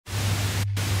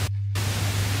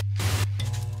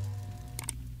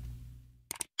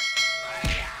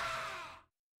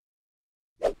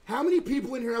How many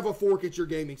people in here have a fork at your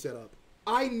gaming setup?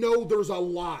 I know there's a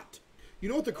lot. You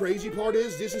know what the crazy part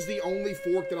is? This is the only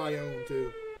fork that I own,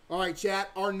 too. All right, chat.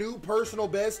 Our new personal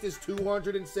best is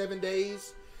 207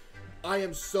 days. I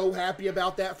am so happy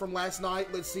about that from last night.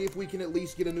 Let's see if we can at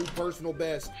least get a new personal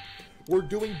best. We're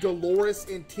doing Dolores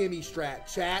and Timmy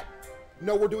strat. Chat.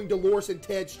 No, we're doing Dolores and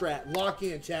Ted strat. Lock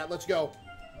in, chat. Let's go.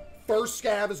 First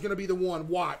scav is going to be the one.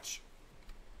 Watch.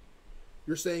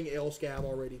 You're saying L scav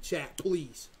already. Chat,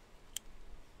 please.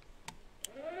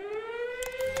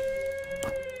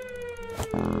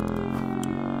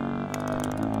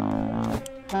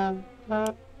 Boom.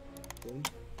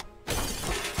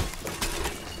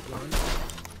 Gun.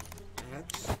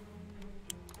 Axe.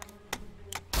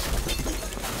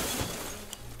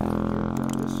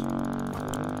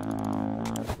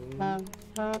 Boom.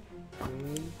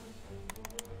 Boom.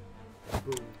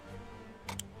 Boom.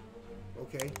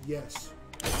 Okay, yes.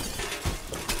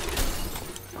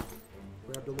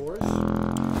 Grab Dolores.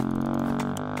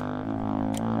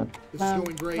 This is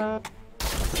going great.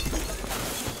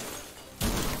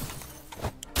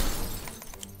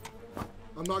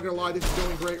 I'm not gonna lie, this is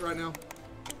going great right now.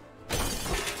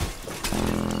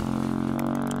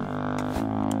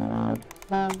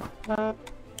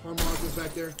 Harmonica's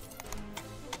back there.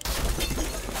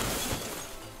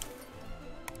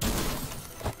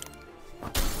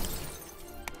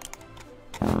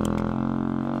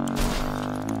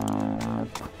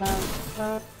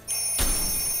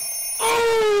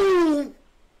 Oh!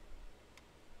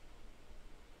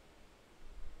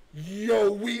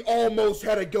 Yo, we almost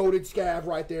had a goated scav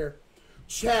right there.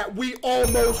 Chat, we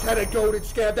almost had a goated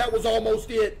scav. That was almost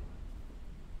it.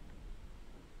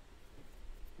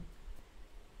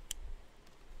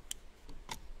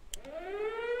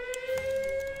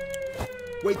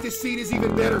 Wait, this seed is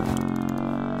even better.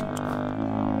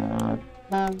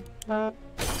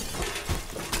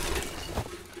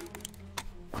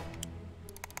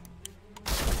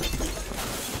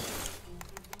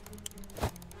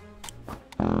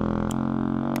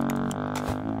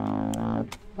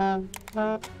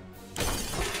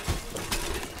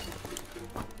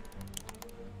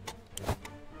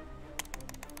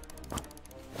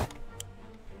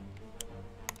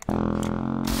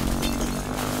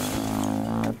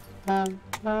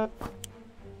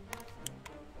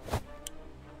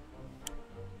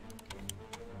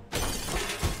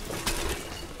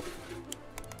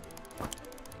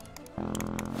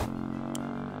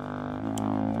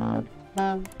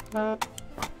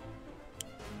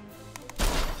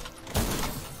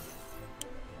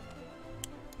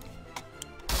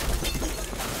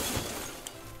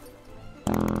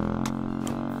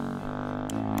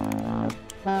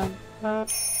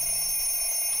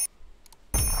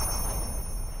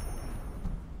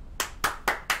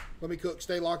 Let me cook,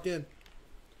 stay locked in.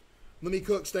 Let me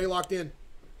cook, stay locked in.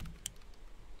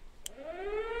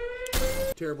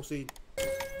 Terrible seed.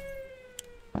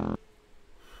 I'm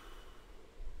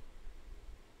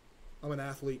an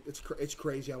athlete. It's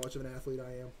crazy how much of an athlete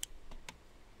I am.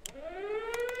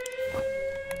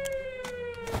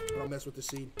 I don't mess with the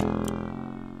seed.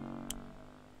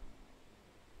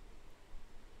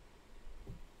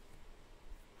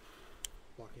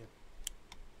 Lock in.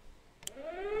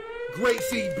 Great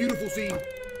seed, beautiful seed.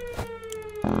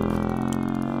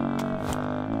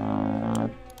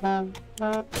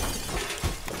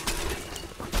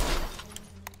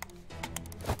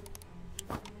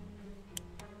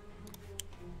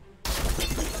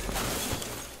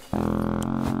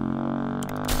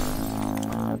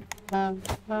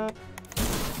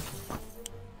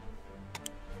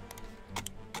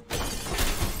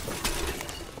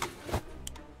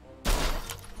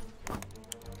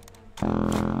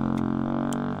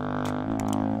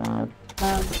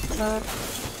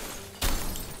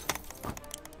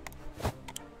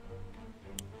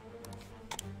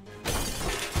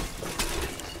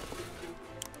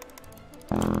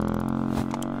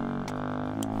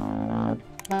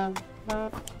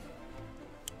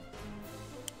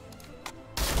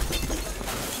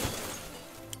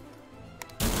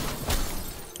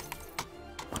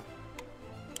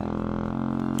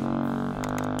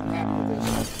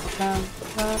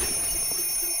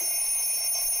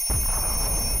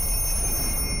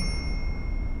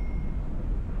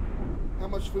 How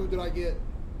much food did I get?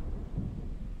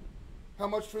 How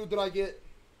much food did I get?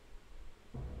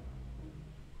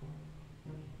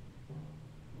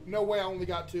 No way I only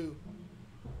got 2.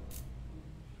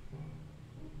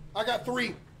 I got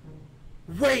 3.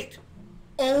 Wait!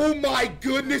 Oh my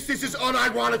goodness, this is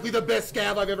unironically the best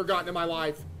scav I've ever gotten in my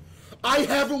life. I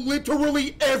have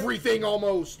literally everything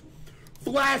almost.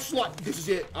 Flashlight. This is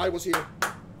it. I was here.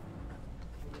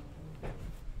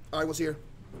 I was here.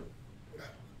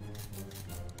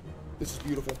 This is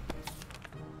beautiful.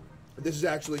 This is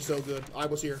actually so good. I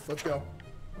was here. Let's go.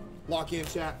 Lock in,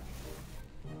 chat.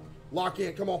 Lock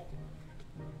in. Come on.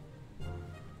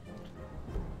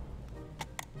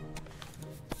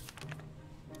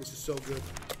 This is so good.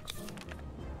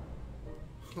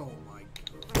 Oh my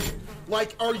God.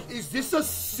 Like, is this a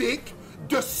sick,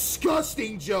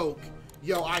 disgusting joke?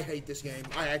 Yo, I hate this game.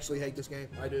 I actually hate this game.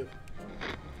 I do.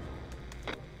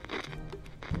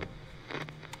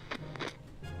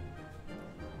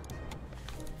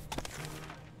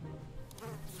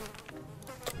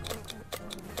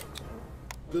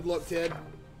 Good luck, Ted.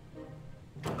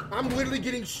 I'm literally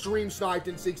getting stream sniped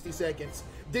in 60 seconds.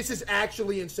 This is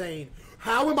actually insane.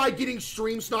 How am I getting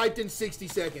stream sniped in 60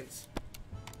 seconds?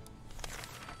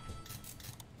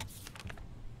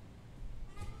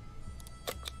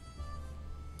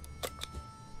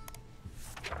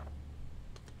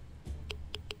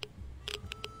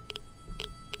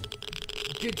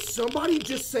 Did somebody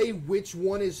just say which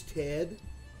one is Ted?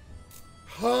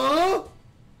 Huh?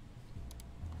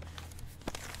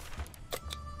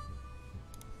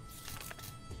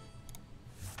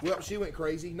 Well, she went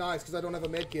crazy. Nice, because I don't have a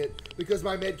med kit. Because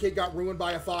my med kit got ruined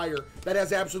by a fire. That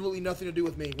has absolutely nothing to do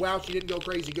with me. Wow, she didn't go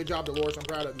crazy. Good job, Dolores. I'm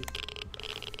proud of you.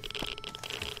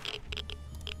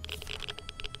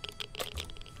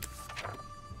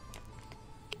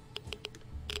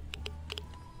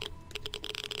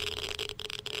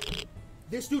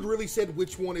 This dude really said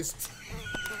which one is...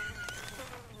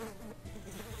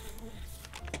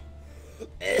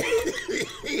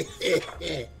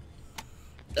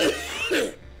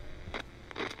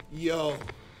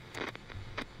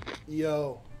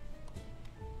 Yo.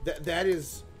 That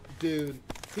is... Dude.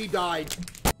 He died.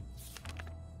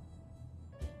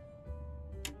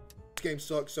 This game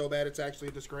sucks so bad, it's actually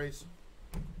a disgrace.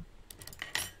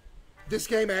 This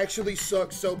game actually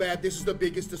sucks so bad. This is the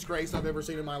biggest disgrace I've ever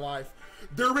seen in my life.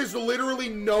 There is literally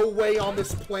no way on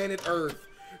this planet Earth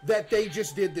that they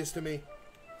just did this to me.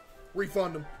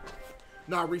 Refund them.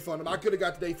 Nah, refund them. I could have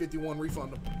got to day 51.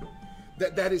 Refund them.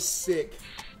 That is sick.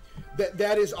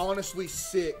 That is honestly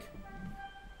sick.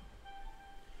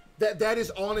 That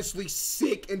is honestly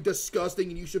sick and disgusting,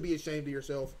 and you should be ashamed of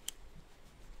yourself.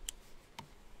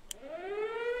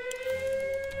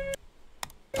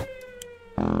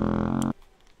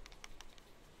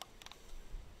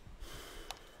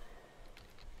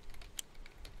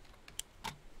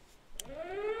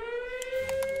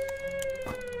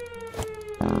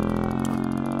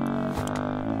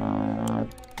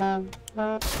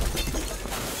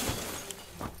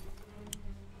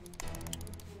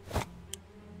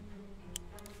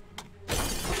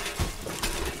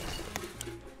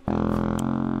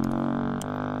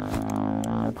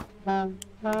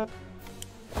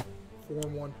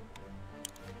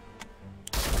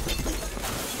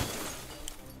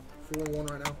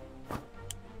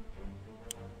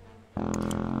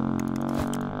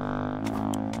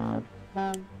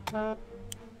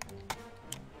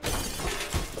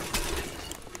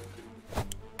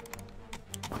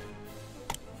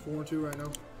 Right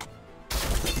now.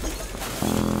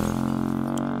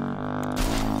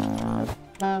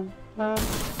 Am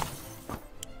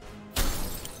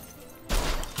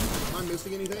I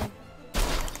missing anything?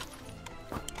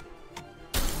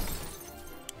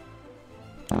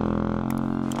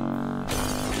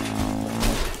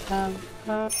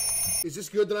 Is this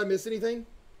good? Did I miss anything?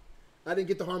 I didn't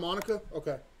get the harmonica?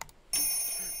 Okay.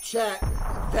 Chat,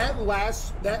 that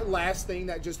last thing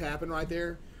that just happened right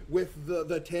there with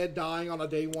the Ted dying on a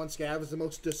day one scav is the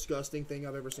most disgusting thing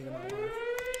I've ever seen in my life.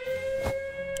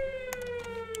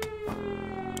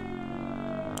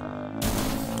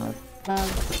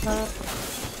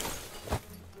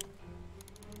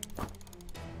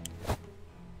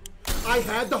 I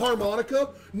had the harmonica?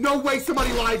 No way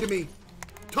somebody lied to me.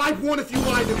 Type 1 if you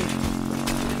lied to me.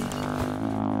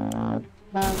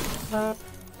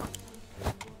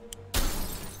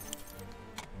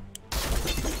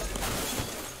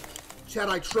 Chad,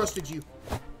 I trusted you.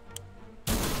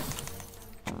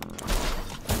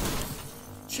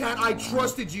 Chad, I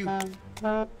trusted you.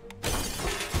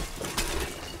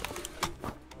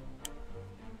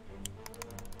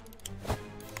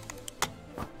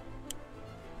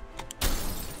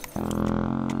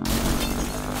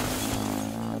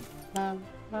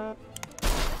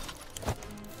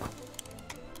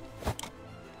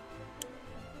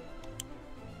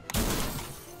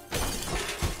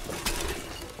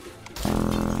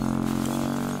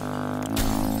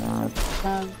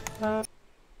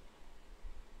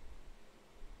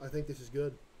 I think this is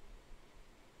good.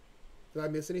 Did I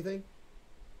miss anything?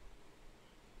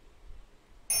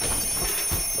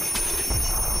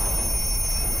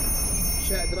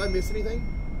 I miss anything?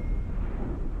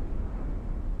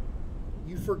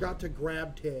 You forgot to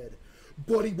grab Ted.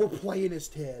 Buddy, we're playing as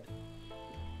Ted.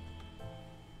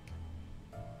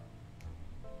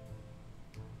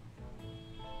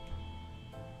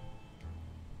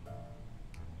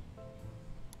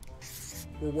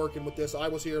 We're working with this. I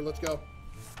was here. Let's go.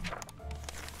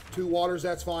 2 waters,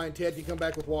 that's fine. Ted can come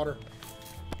back with water.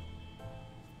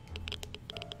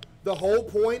 The whole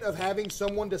point of having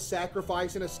someone to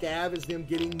sacrifice in a scav is them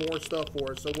getting more stuff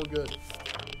for us, so we're good.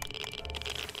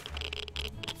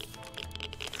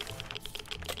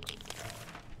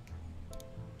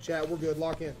 Chat, we're good.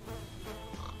 Lock in.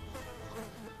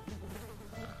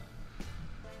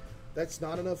 That's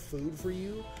not enough food for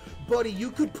you? Buddy,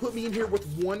 you could put me in here with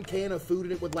 1 can of food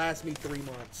and it would last me 3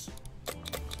 months.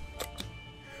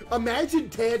 Imagine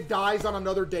Ted dies on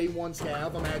another day 1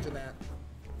 scav. Imagine that.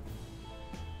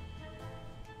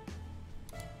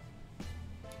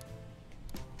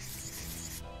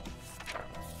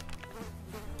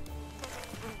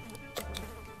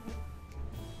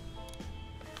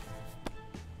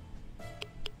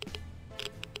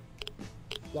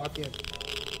 Lock in.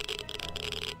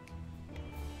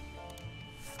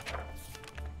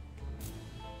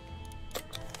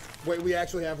 Wait, we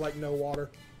actually have like no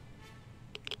water.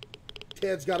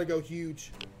 Ted's got to go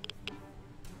huge.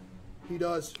 He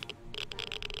does.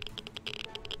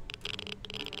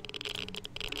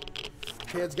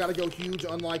 Ted's got to go huge,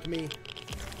 unlike me.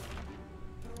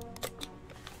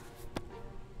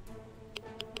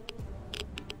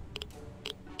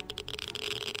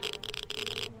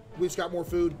 We just got more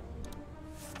food.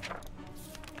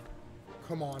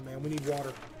 Come on, man. We need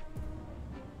water.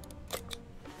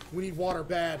 We need water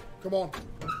bad. Come on.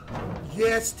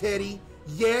 Yes, Teddy.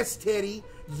 Yes, Teddy.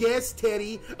 Yes,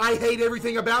 Teddy. I hate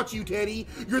everything about you, Teddy.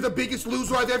 You're the biggest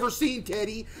loser I've ever seen,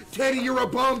 Teddy. Teddy, you're a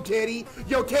bum, Teddy.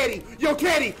 Yo, Teddy. Yo,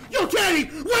 Teddy. Yo, Teddy.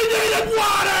 We needed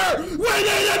water. We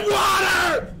needed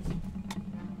water.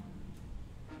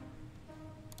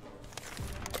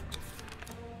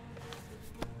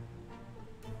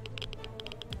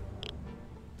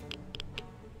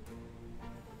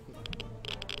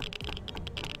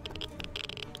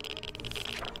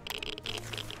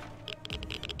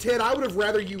 Ted, I would have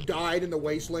rather you died in the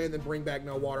wasteland than bring back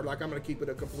no water. Like, I'm going to keep it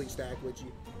a complete stack with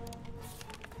you.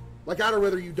 Like, I'd have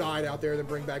rather you died out there than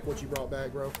bring back what you brought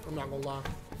back, bro. I'm not going to lie.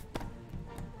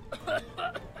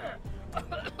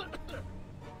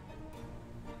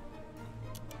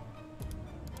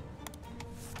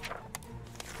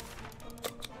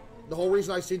 The whole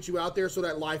reason I sent you out there so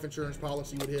that life insurance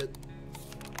policy would hit.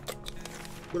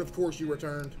 But of course you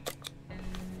returned.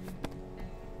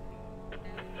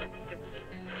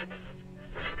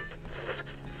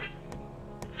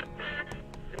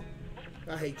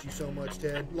 I hate you so much,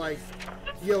 Ted. Like,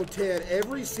 yo, Ted,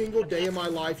 every single day of my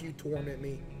life you torment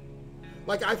me.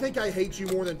 Like, I think I hate you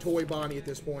more than Toy Bonnie at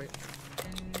this point.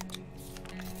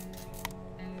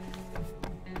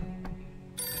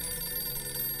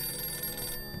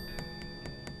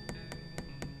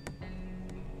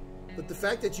 But the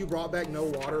fact that you brought back no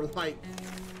water, like...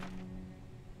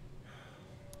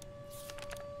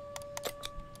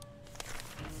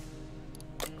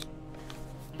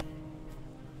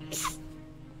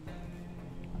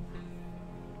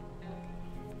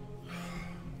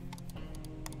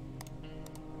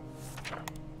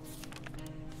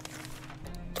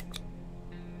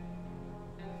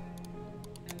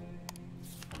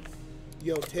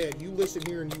 Yo, Ted, you listen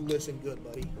here and you listen good,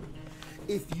 buddy.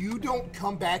 If you don't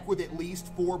come back with at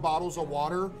least 4 bottles of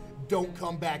water, don't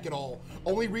come back at all.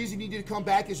 Only reason you need to come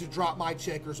back is to drop my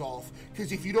checkers off.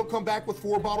 Because if you don't come back with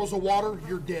 4 bottles of water,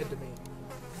 you're dead to me.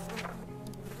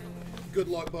 Good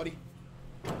luck, buddy.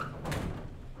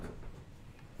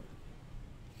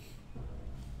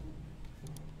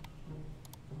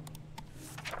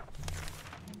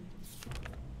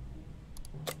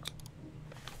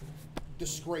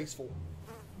 Disgraceful.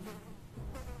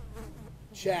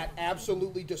 Chat,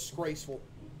 absolutely disgraceful.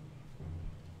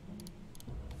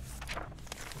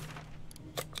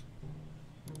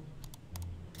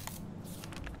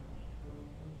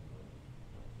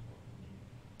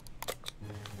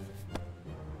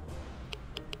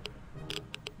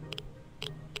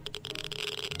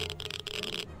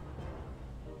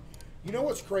 You know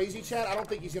what's crazy, chat? I don't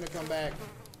think he's going to come back.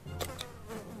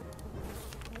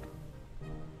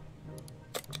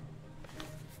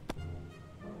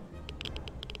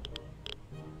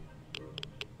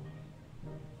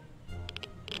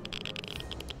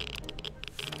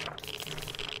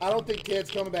 I don't think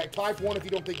Ted's coming back. Type 1 if you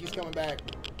don't think he's coming back.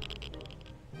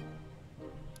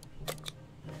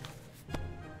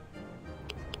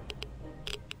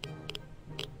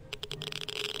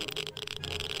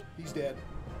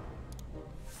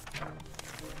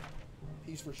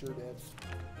 He's for sure dead.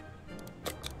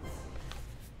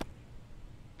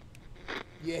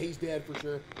 Yeah, he's dead for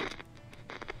sure.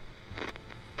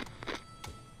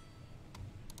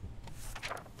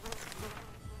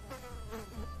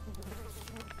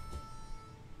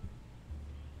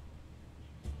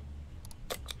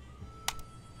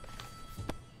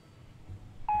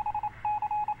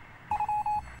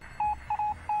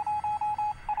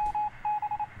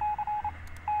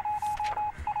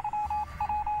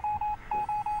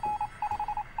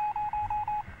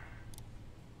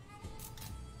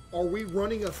 Are we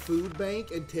running a food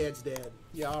bank and Ted's dead?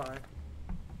 Yeah, all right.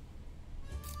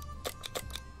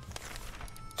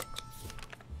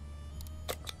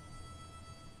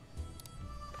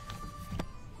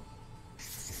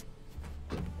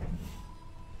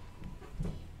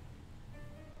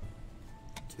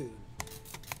 Two.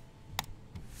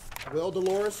 Well,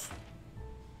 Dolores.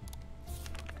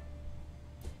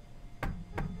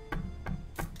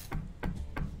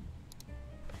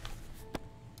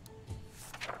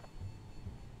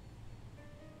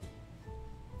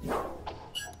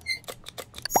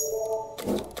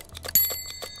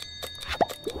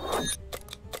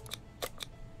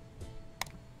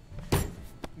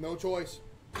 No choice.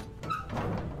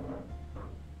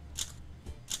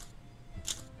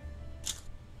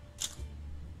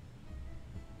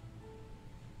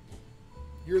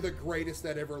 You're the greatest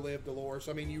that ever lived, Dolores.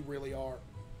 I mean, you really are.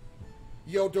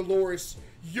 Yo, Dolores,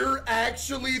 you're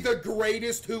actually the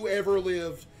greatest who ever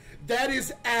lived. That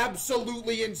is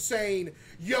absolutely insane.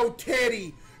 Yo,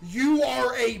 Teddy, you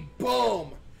are a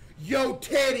bum. Yo,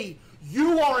 Teddy,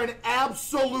 you are an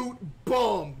absolute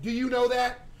bum. Do you know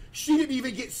that? She didn't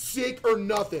even get sick or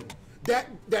nothing.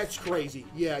 That's crazy.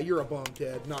 Yeah, you're a bum,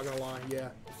 Ted. Not gonna lie. Yeah.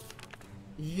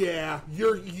 Yeah,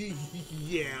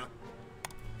 yeah.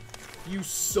 You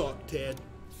suck, Ted.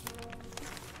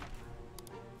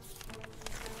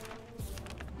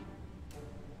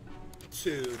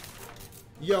 Dude.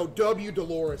 Yo, W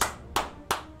Dolores.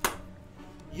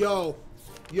 Yo.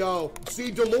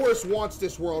 See, Dolores wants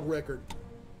this world record.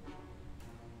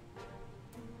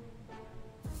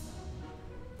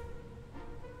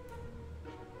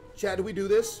 Chat, do we do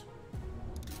this?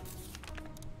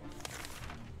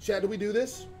 Chat, do we do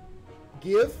this?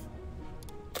 Give?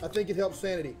 I think it helps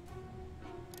sanity.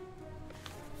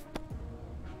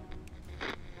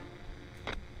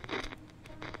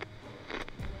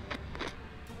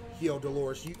 Yo,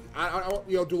 Dolores,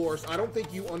 yo, Dolores, I don't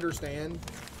think you understand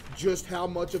just how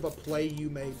much of a play you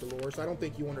made, Dolores. I don't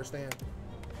think you understand.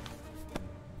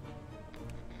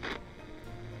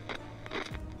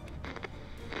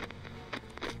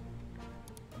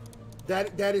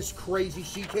 That is crazy.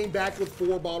 She came back with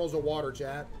 4 bottles of water,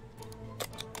 chat.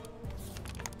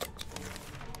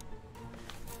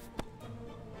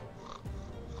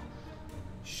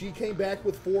 She came back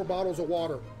with 4 bottles of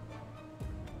water.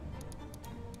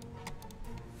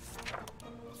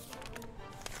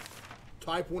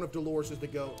 Type 1 of Dolores is the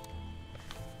GOAT.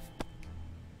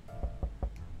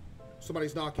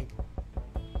 Somebody's knocking.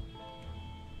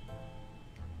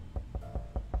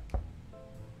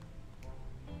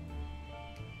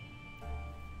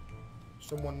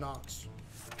 Someone knocks.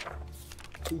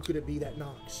 Who could it be that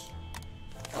knocks?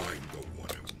 I'm the one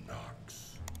who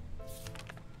knocks.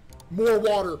 More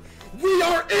water. We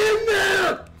are in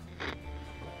there!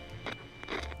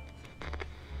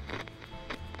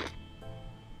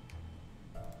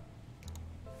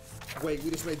 Wait,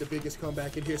 we just made the biggest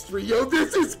comeback in history. Yo,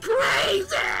 this is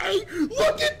crazy!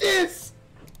 Look at this!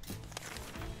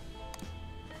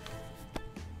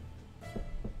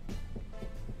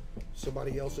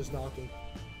 Somebody else is knocking.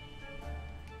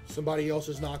 Somebody else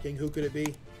is knocking. Who could it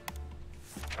be?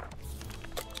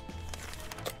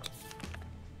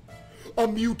 A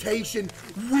mutation.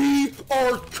 We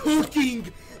are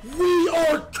cooking. We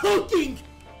are cooking.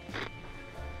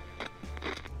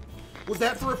 Was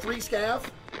that for a free scav?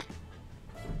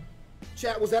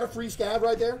 Chat, was that a free scav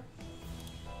right there?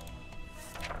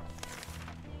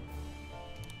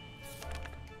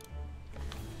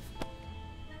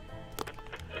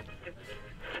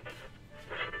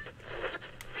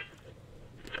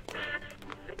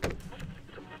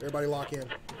 Everybody lock in.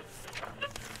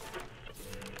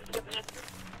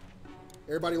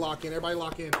 Everybody lock in. Everybody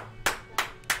lock in.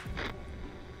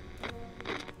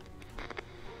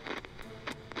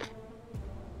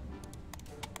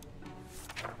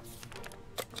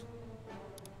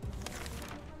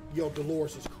 Yo,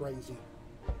 Dolores is crazy.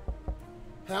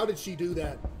 How did she do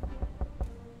that?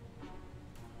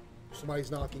 Somebody's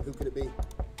knocking. Who could it be?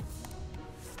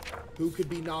 Who could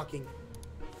be knocking?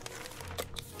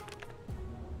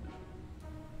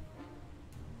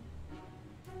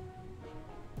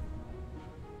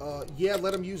 Yeah,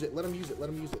 let him use it. Let him use it. Let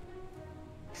him use it.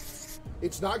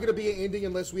 It's not going to be an ending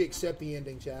unless we accept the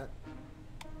ending, chat.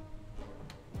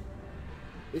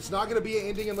 It's not going to be an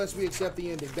ending unless we accept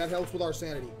the ending. That helps with our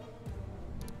sanity.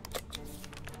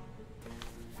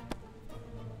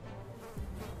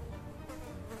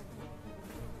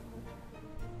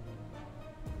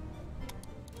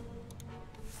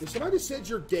 If somebody said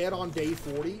you're dead on day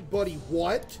 40, buddy,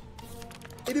 what?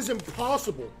 It is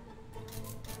impossible.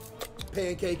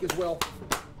 Pancake as well.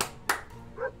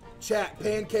 Chat,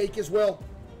 pancake as well.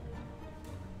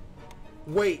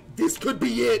 Wait, this could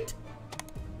be it.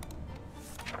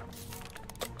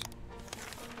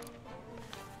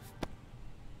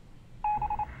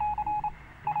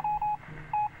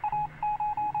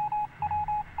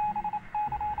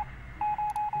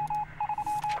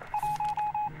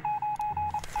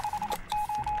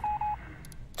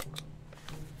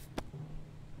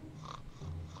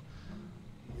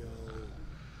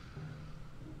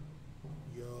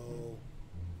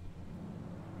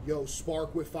 Yo,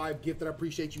 Spark with 5 gifted. I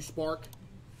appreciate you, Spark.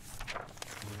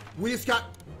 We just got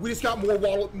more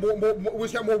water, we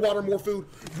just got more water, more food.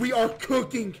 We are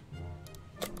cooking.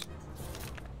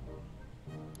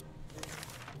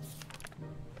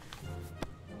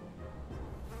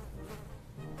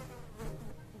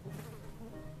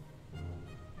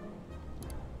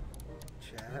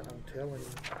 Chat, I'm telling you.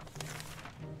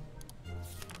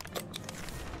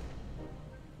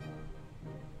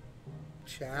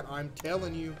 Chat, I'm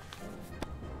telling you.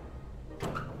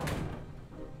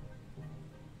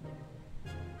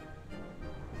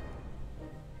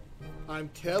 I'm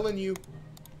telling you.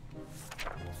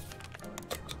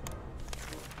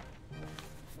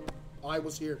 I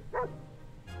was here.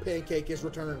 Pancake has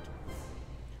returned.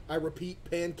 I repeat,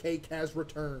 Pancake has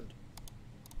returned.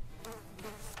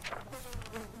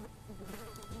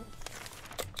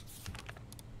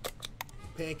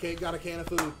 Pancake got a can of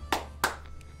food.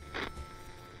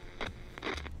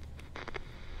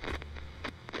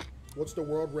 What's the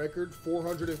world record?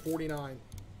 449.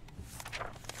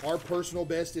 Our personal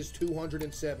best is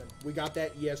 207. We got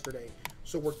that yesterday.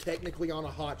 So we're technically on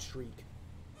a hot streak.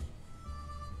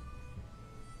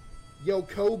 Yo,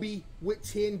 Kobe with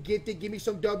 10 gifted. Give me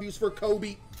some W's for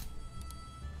Kobe.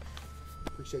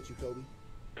 Appreciate you, Kobe.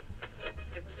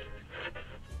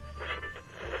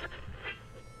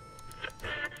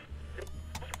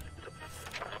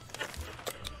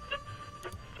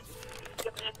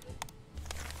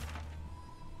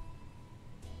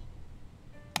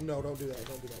 No, don't do that.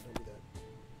 Don't do that. Don't do that.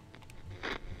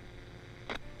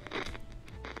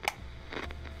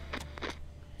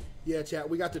 Yeah, chat.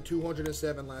 We got to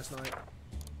 207 last night.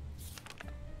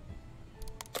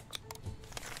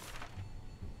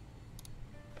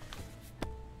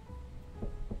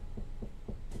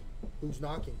 Who's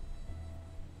knocking?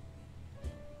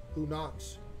 Who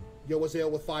knocks? Yo,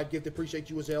 Azale with 5 gifted. Appreciate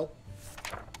you, Azale.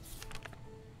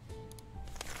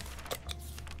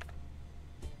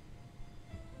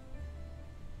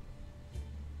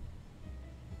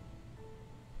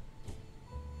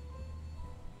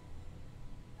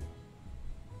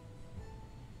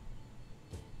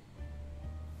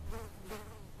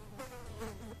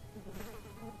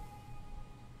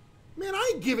 Man,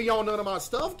 I ain't giving y'all none of my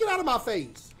stuff. Get out of my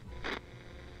face.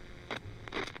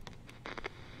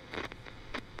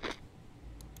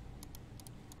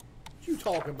 What you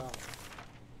talking about?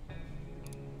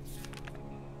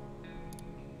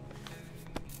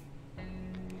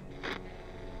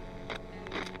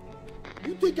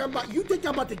 You think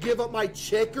I'm about to give up my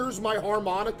checkers, my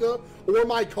harmonica, or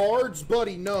my cards?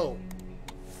 Buddy, no.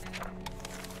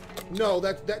 No,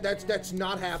 that's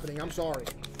not happening. I'm sorry.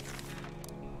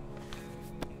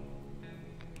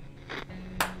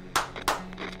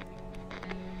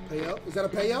 Pay up? Is that a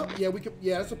pay up? Yeah, we could.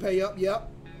 Yeah, that's a pay up. Yep.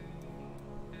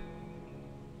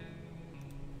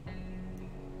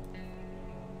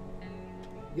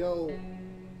 Yo,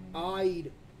 I'd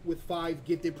with 5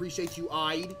 gifted. Appreciate you,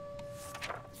 I'd.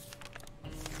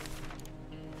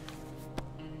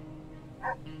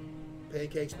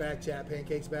 Pancakes back, chat.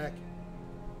 Pancakes back.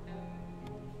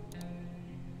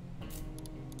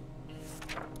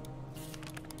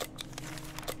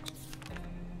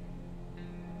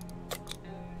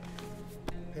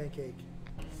 Pancake.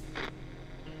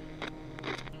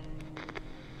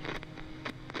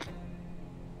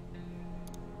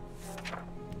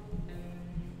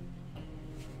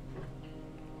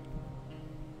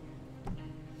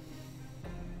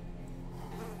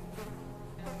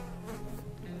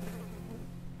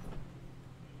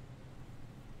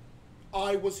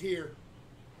 I was here.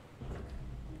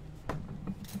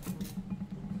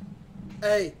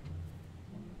 Hey.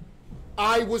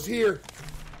 I was here.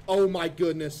 Oh my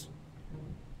goodness.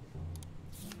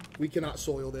 We cannot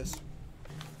soil this.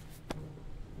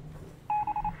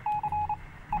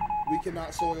 We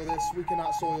cannot soil this. We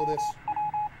cannot soil this.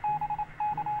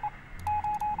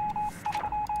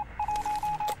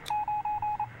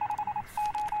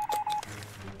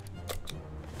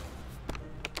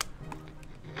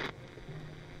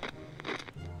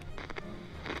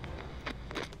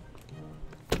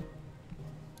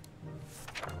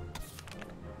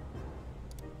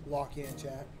 Lock in,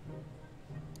 chat.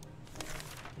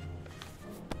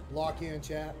 Lock in,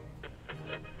 chat.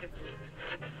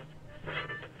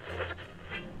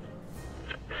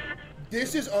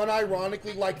 This is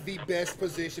unironically like the best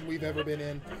position we've ever been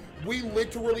in. We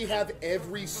literally have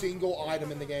every single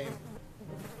item in the game.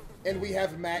 And we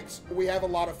have a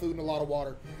lot of food and a lot of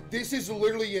water. This is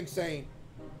literally insane.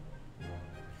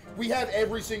 We have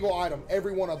every single item,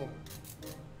 every one of them.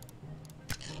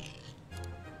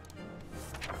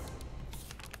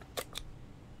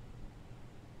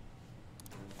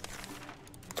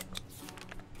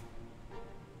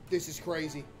 This is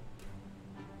crazy.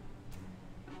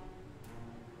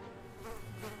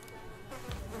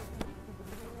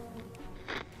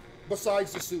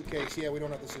 Besides the suitcase. Yeah, we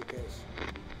don't have the suitcase.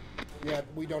 Yeah,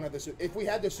 we don't have the suitcase. If we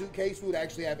had the suitcase, we would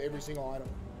actually have every single item.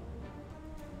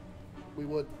 We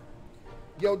would.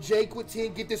 Yo, Jake with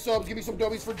 10, get this up. Give me some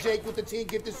W's for Jake with the 10,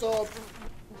 get this up.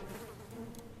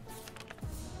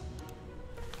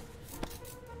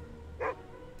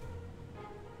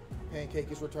 Pancake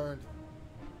is returned.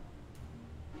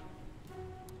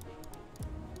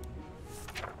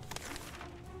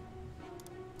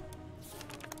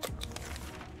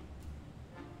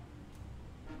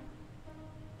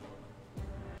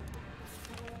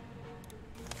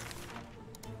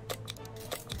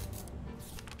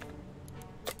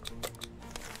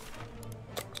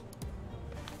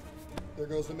 There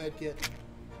goes the med kit.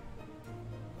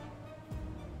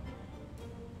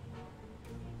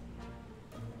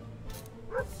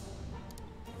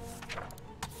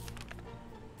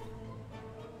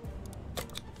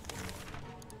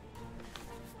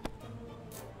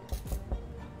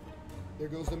 There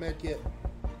goes the med kit.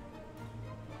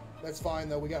 That's fine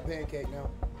though, we got pancake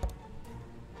now.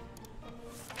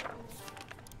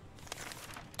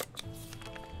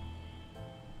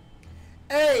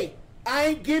 Hey! I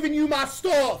ain't giving you my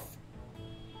stuff!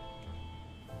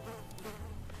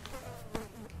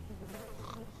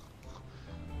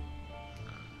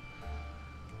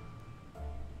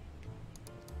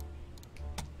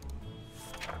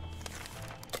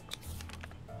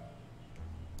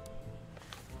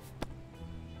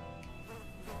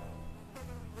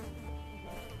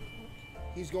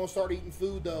 He's gonna start eating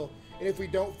food though. And if we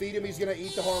don't feed him, he's gonna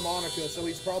eat the harmonica. So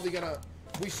he's probably gonna...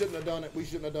 We shouldn't have done it. We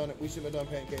shouldn't have done it. We shouldn't have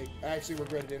done pancake. I actually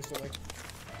regret it instantly.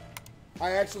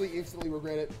 I actually instantly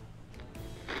regret it.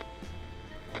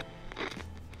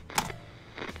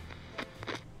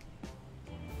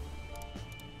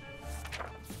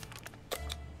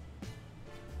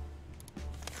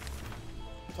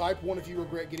 Type 1 if you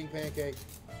regret getting pancake.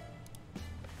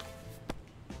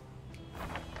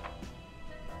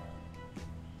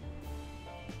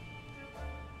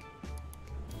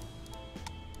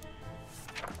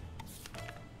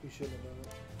 Shouldn't have done it.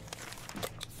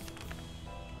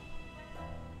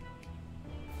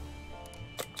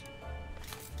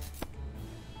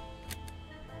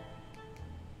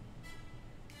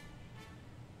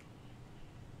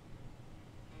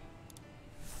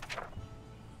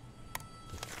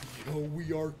 Yo,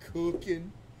 we are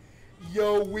cooking.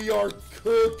 Yo, we are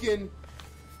cooking.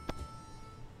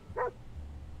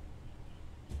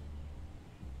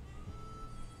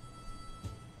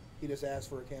 He just asked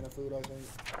for a can of food, I think.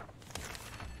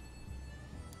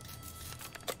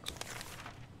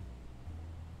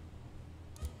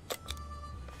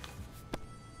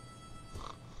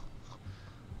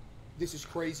 This is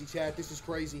crazy, chat. This is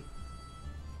crazy.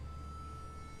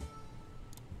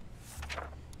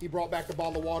 He brought back the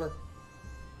bottle of water.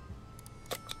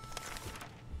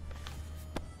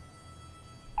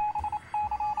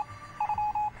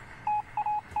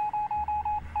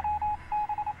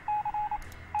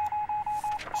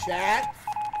 Chat.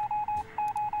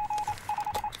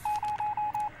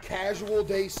 Casual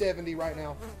day 70 right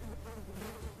now.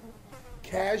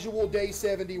 Casual day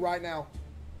 70 right now.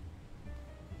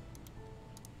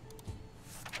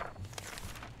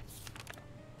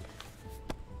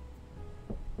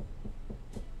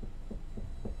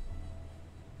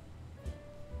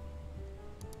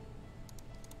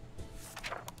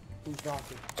 Who's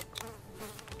knocking?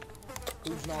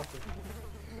 Who's knocking?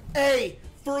 Hey,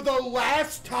 for the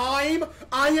last time,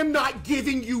 I am not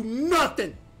giving you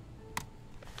nothing.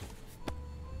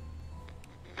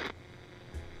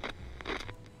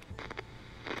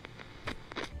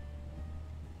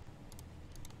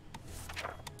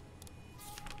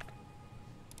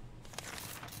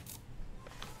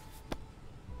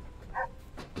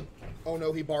 Oh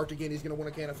no, he barked again. He's going to want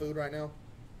a can of food right now.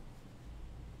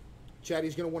 Chat,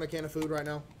 he's going to want a can of food right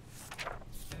now.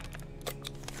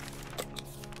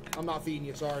 I'm not feeding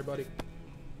you. Sorry, buddy.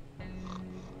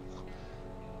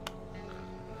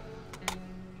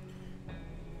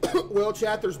 Well,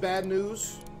 chat, there's bad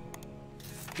news.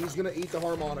 He's going to eat the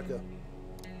harmonica.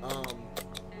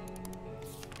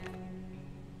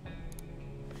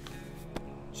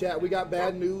 Chat, we got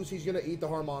bad news. He's going to eat the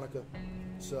harmonica.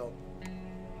 So.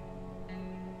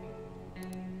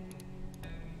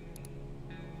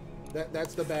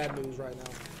 That's the bad news right now.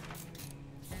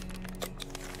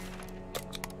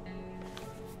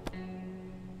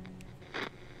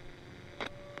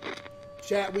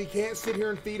 Chat, we can't sit here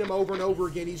and feed him over and over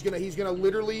again. He's gonna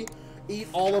literally eat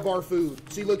all of our food.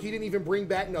 See, look, he didn't even bring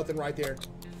back nothing right there.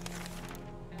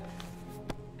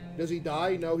 Does he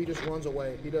die? No, he just runs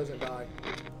away. He doesn't die.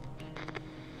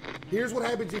 Here's what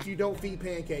happens if you don't feed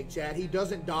Pancake, chat. He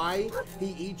doesn't die. He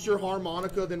eats your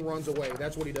harmonica, then runs away.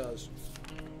 That's what he does.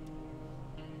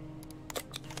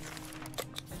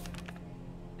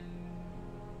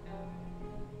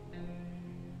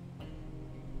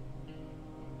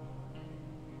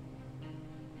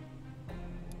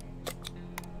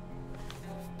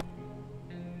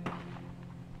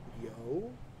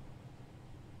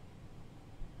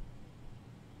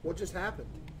 What just happened?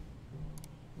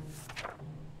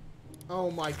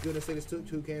 Oh my goodness, they just took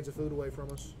 2 cans of food away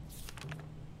from us.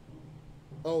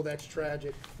 Oh, that's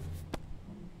tragic.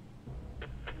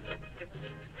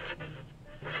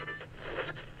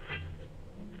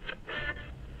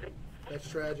 That's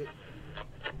tragic.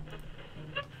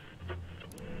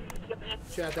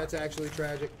 Chat, that's actually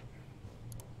tragic.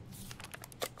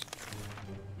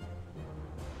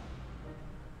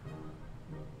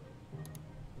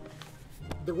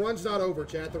 The run's not over,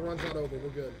 chat. The run's not over. We're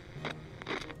good.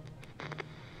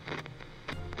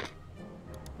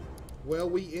 Well,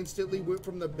 we instantly went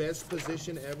from the best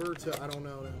position ever to, I don't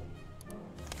know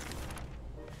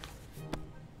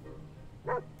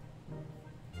now.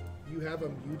 You have a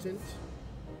mutant?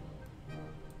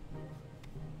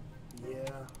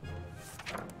 Yeah.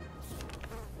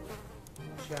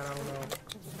 Chat, I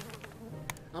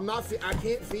don't know. I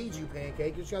can't feed you,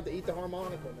 Pancake. You just have to eat the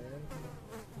harmonica, man.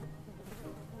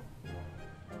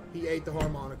 He ate the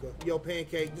harmonica. Yo,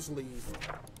 Pancake, just leave.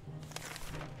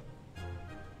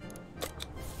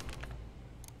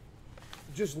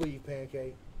 Just leave,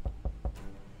 Pancake.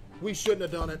 We shouldn't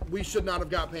have done it. We should not have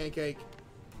got Pancake.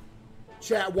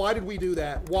 Chat, why did we do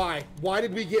that? Why? Why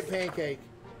did we get Pancake?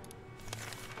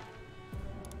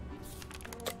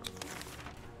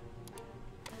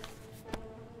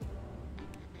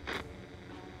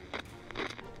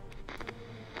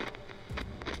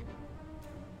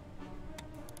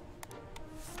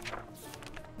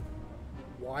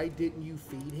 Why didn't you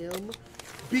feed him?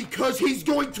 Because he's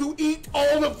going to eat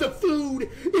all of the food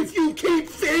if you keep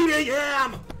feeding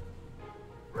him!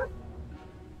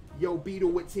 Yo, Beetle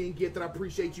with 10 gifted. I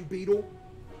appreciate you, Beetle.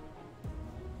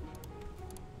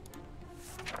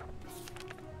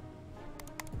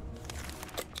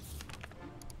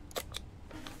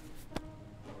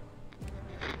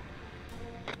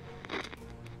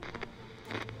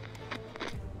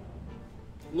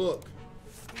 Look,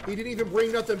 he didn't even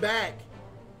bring nothing back.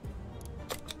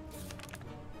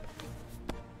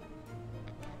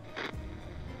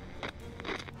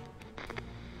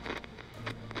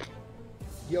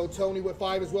 Yo, Tony with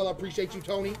 5 as well. I appreciate you,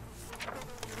 Tony.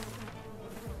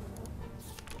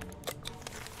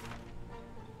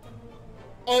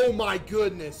 Oh my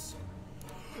goodness.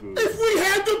 If we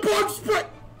had the bug spray.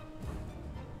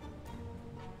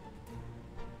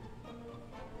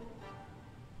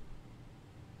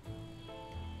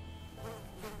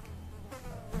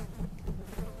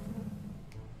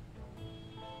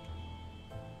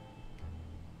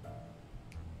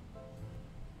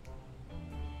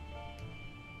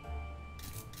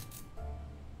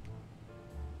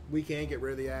 We can't get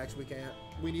rid of the axe. We can't.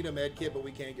 We need a med kit, but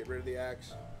we can't get rid of the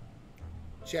axe.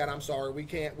 Chat, I'm sorry. We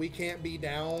can't be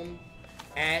down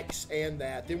axe and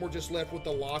that. Then we're just left with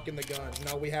the lock and the guns.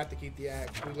 No, we have to keep the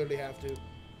axe. We literally have to.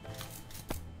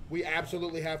 We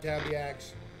absolutely have to have the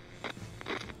axe.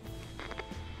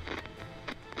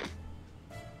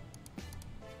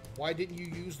 Why didn't you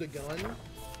use the gun?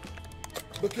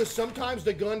 Because sometimes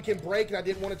the gun can break and I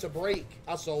didn't want it to break.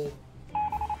 I sold.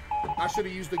 I should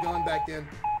have used the gun back then.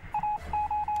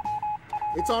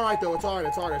 It's alright though, it's alright,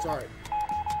 it's alright, it's alright.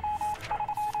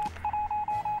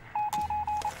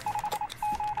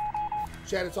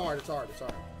 Chat, it's alright, it's alright, it's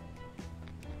alright.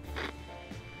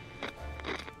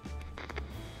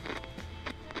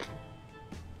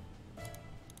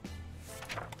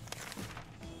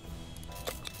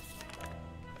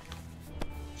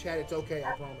 Chad, it's okay,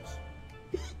 I promise.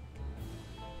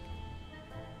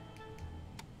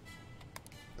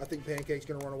 I think Pancake's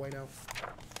gonna run away now.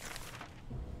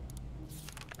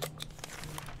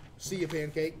 See you,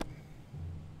 Pancake.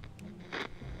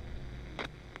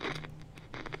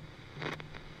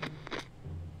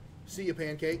 See you,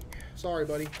 Pancake. Sorry,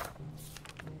 buddy.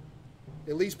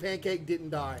 At least Pancake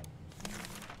didn't die.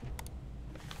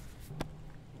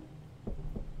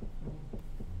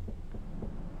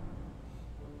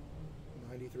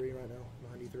 Right now,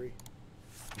 93.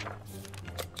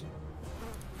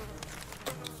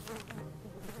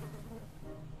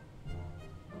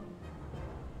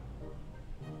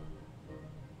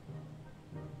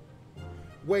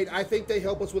 Wait, I think they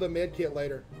help us with a med kit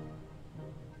later.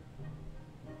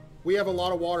 We have a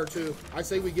lot of water too. I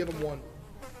say we give them one.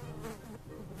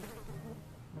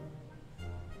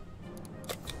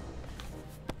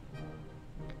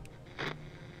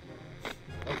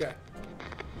 Okay.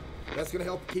 That's going to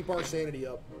help keep our sanity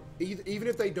up. Even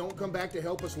if they don't come back to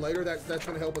help us later, that's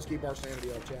going to help us keep our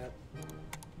sanity up, chat.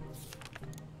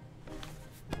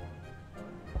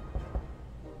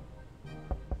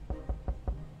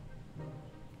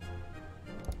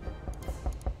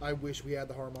 I wish we had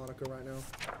the harmonica right now.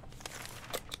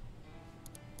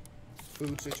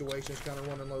 Food situation's kind of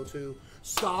running low too.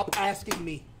 Stop asking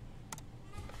me.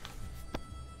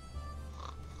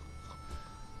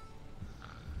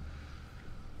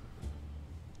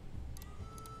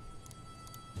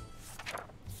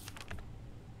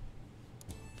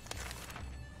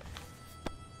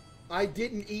 I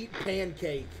didn't eat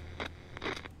Pancake.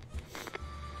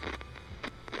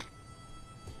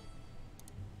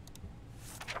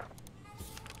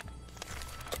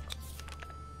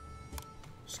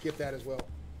 Skip that as well.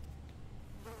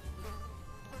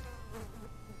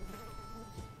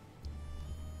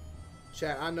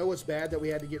 Chat, I know it's bad that we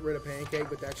had to get rid of Pancake,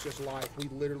 but that's just life. We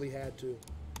literally had to.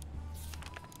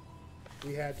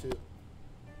 We had to.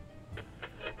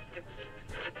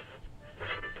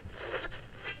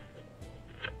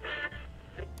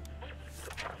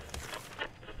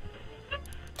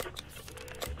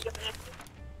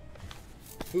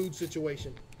 Food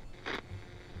situation.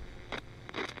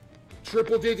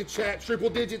 Triple digits, chat. Triple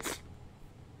digits.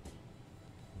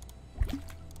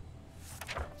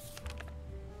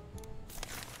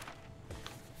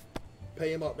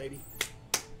 Pay him up, baby.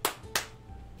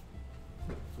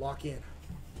 Lock in.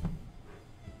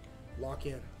 Lock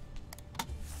in.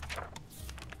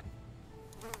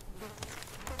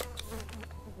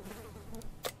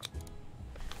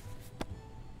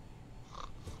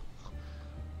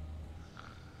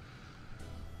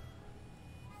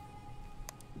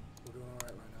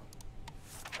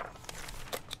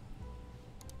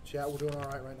 Chat, we're doing all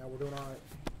right right now. We're doing all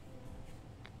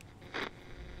right.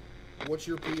 What's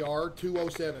your PR?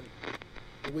 207.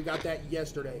 We got that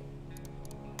yesterday.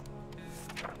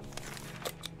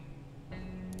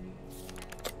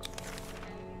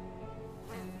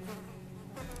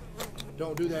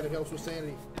 Don't do that. It helps with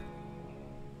sanity.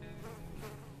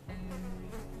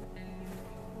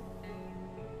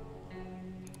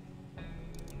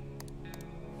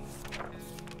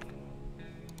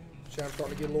 I'm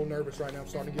starting to get a little nervous right now. I'm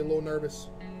starting to get a little nervous.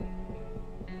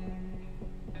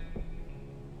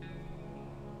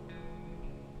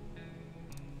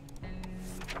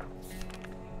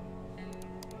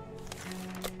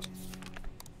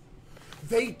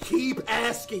 They keep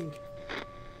asking.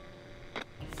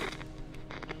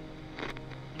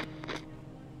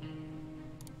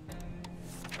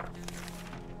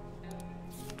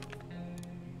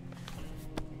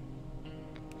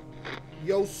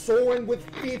 Yo, Soren with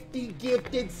 50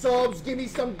 gifted subs. Give me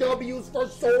some W's for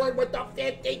Soren with the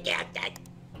 50 gifted.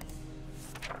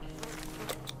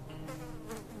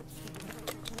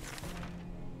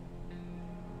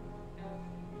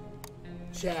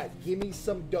 Chat, give me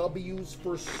some W's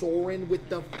for Soren with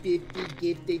the 50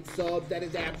 gifted subs. That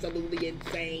is absolutely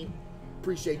insane.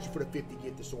 Appreciate you for the 50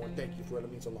 gifted, Soren. Thank you for it.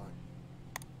 It means a lot.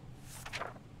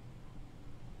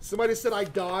 Somebody said I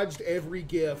dodged every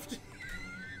gift.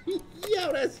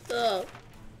 Yo, that's tough.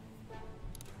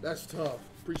 That's tough.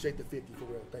 Appreciate the 50 for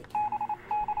real. Thank you.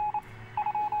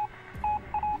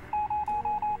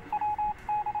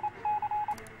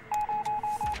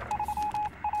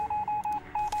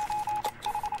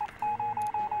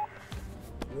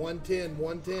 $110,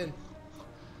 $110.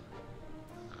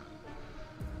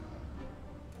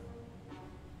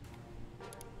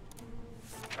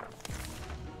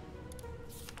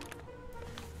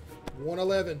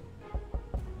 $111.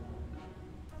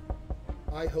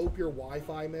 I hope your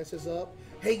Wi-Fi messes up.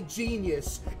 Hey,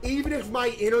 genius, even if my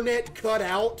internet cut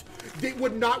out, it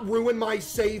would not ruin my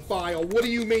save file. What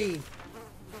do you mean?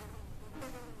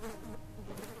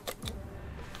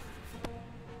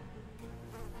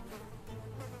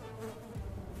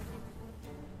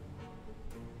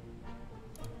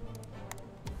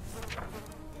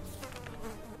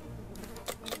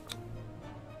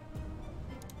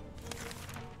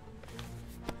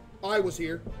 supply was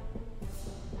here.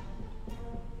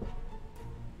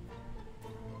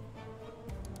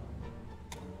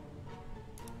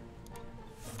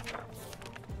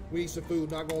 We need some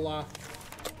food, not gonna lie.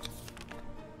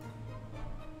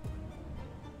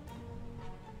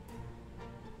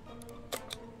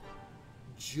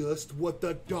 Just what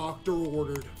the doctor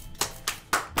ordered.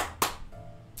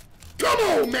 Come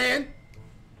on, man!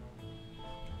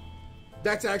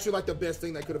 That's actually like the best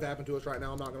thing that could have happened to us right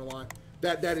now, I'm not gonna lie.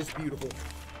 That is beautiful.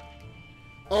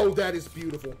 Oh, that is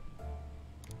beautiful.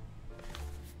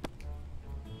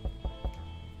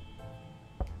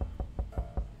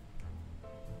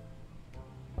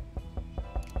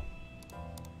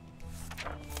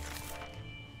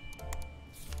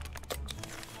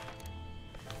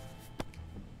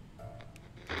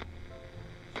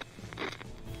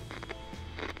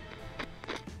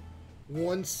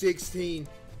 $116.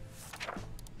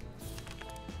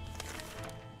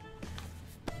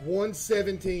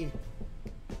 $117.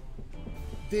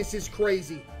 This is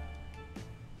crazy.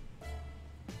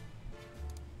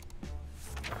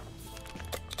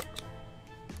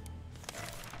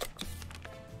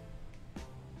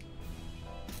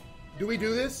 Do we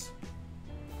do this?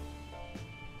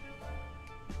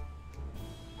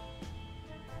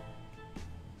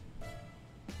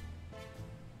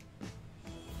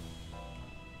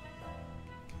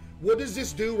 What does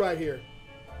this do right here?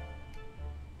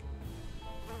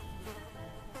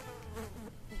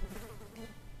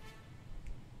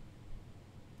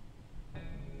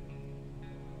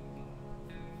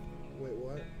 Wait,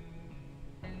 what?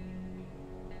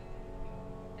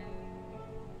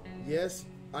 Yes,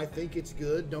 I think it's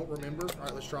good. Don't remember. All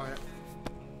right, let's try it.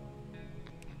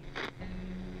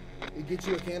 It gets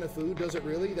you a can of food, does it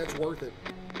really? That's worth it.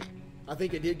 I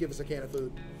think it did give us a can of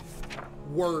food.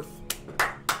 Worth.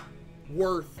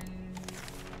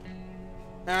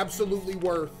 Absolutely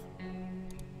worth.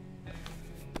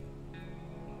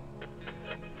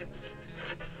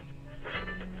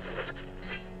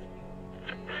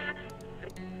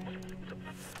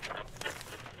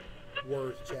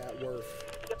 Worth, chat, worth.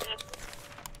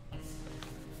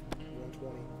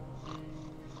 120.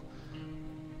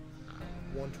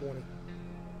 120.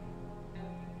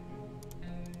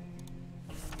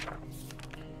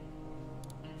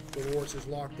 The horse is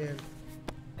locked in.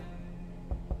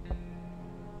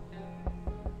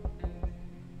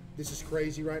 This is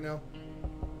crazy right now.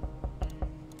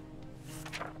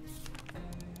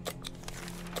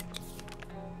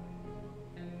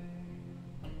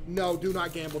 No, do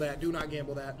not gamble that. Do not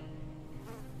gamble that.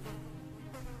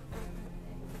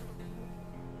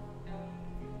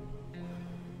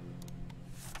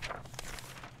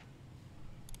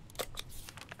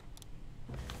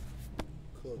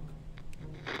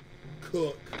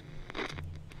 Cook.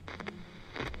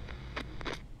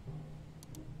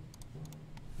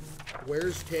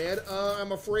 Where's Ted?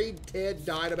 I'm afraid Ted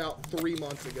died about 3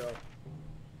 months ago.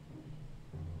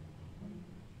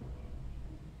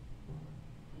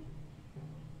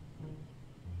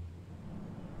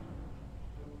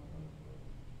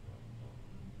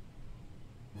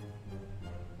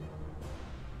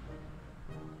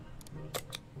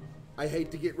 I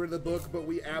hate to get rid of the book, but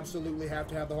we absolutely have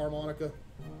to have the harmonica.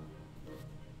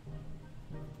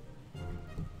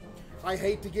 I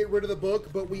hate to get rid of the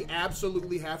book, but we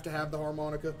absolutely have to have the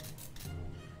harmonica.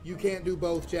 You can't do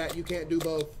both, chat. You can't do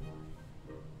both.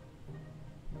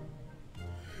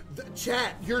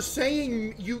 Chat, you're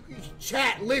saying you...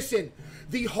 Chat, listen.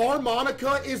 The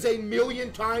harmonica is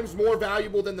 1,000,000 times more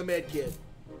valuable than the med kit.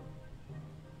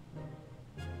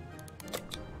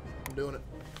 I'm doing it.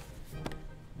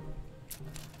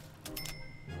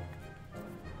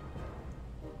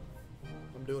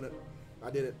 I'm doing it.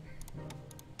 I did it.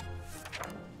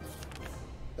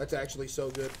 That's actually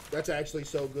so good. That's actually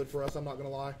so good for us, I'm not gonna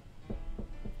lie.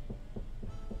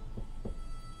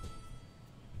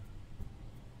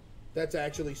 That's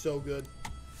actually so good.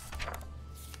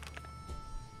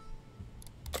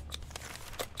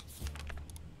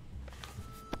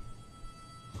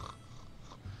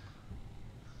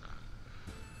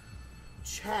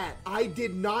 Chat, I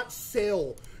did not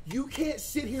sell. You can't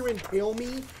sit here and tell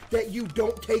me that you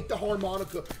don't take the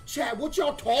harmonica. Chat, what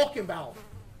y'all talking about?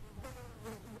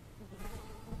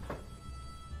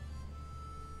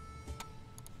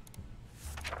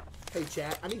 Hey,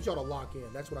 chat, I need y'all to lock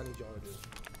in. That's what I need y'all to do.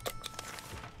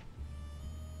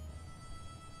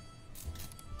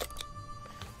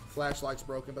 Flashlight's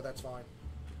broken, but that's fine.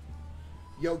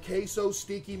 Yo, CaseOh,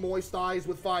 Sticky, Moist Eyes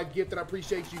with 5 gifted. I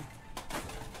appreciate you.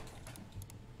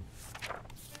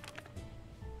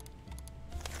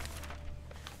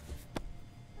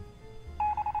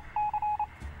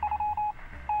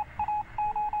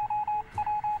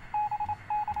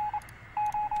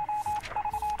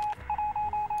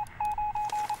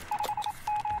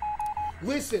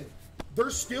 Listen,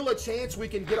 there's still a chance we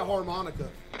can get a harmonica.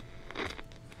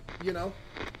 You know?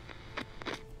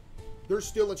 There's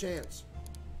still a chance.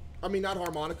 I mean, not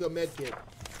harmonica, med kit.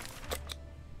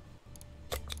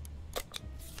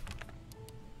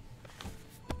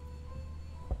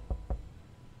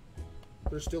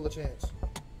 There's still a chance.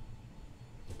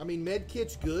 I mean, med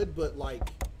kit's good, but like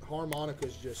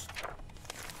harmonica's just.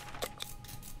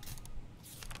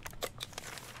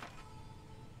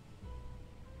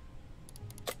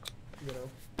 You know.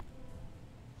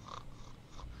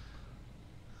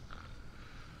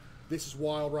 This is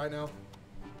wild right now.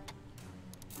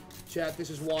 Chat, this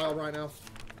is wild right now.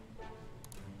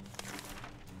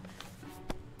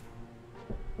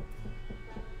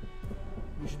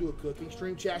 We should do a cooking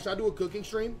stream. Chat, should I do a cooking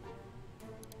stream?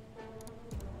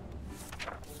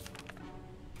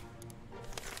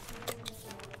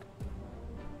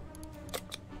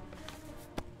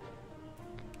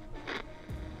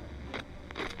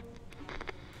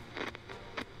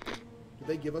 Did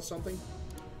they give us something?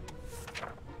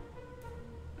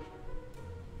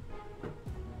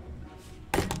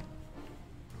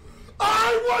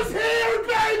 I was here,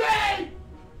 baby!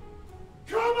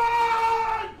 Come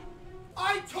on!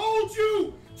 I told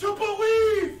you to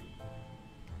believe!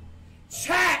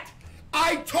 Chat,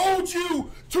 I told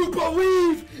you to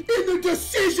believe in the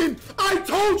decision! I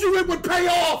told you it would pay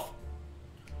off!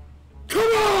 Come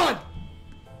on!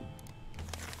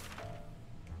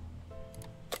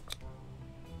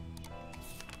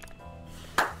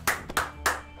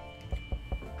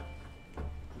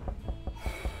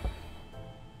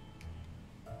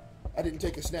 I didn't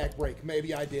take a snack break.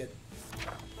 Maybe I did.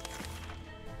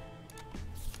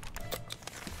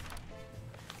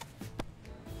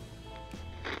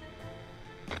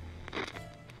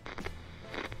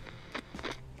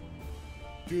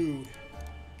 Dude.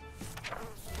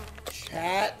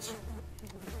 Chat.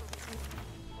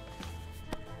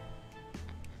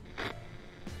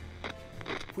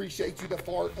 Appreciate you, the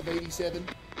fart of 87.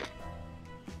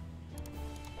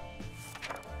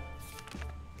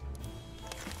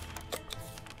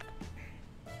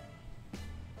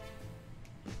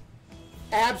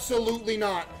 Absolutely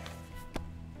not.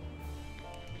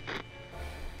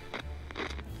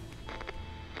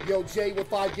 Yo, Jay with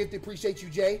 5 gifted. Appreciate you,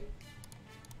 Jay.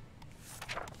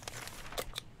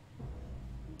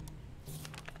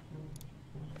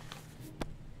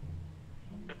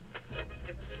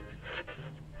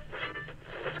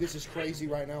 This is crazy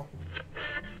right now.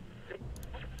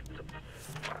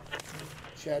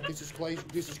 Chad, this is crazy.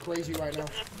 This is crazy right now.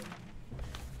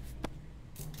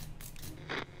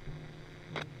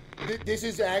 This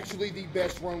is actually the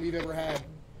best run we've ever had.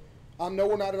 I know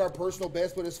we're not at our personal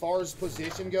best, but as far as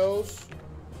position goes,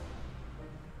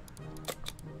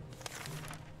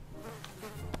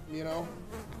 you know,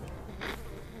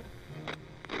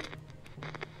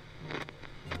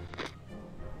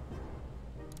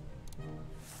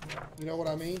 what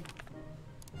I mean?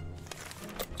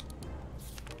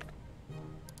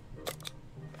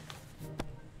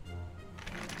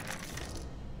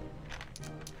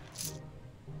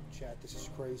 This is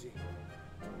crazy.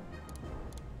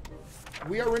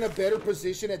 We are in a better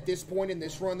position at this point in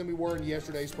this run than we were in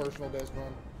yesterday's personal best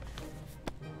run.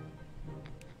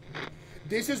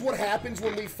 This is what happens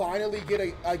when we finally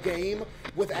get a game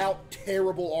without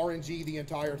terrible RNG the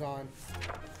entire time.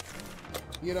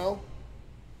 You know?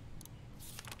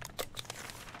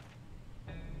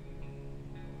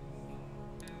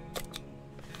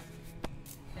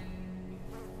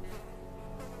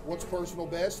 What's personal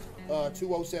best?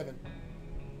 207.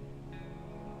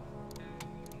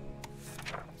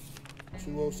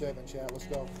 207, chat. Let's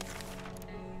go.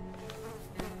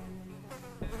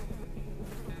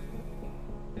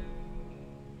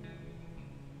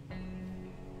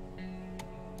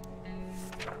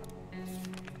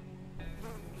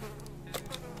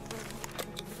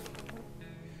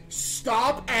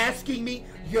 Stop asking me.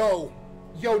 Yo,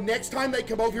 next time they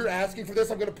come over here asking for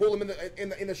this, I'm going to pull them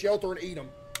in the shelter and eat them.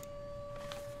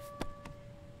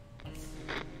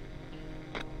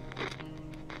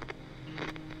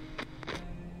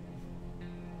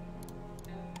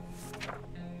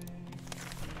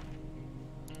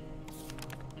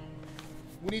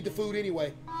 We need the food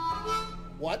anyway.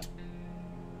 What?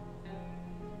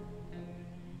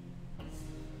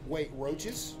 Wait,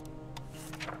 roaches?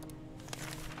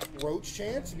 Roach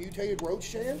chance? Mutated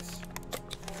roach chance?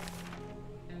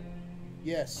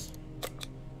 Yes.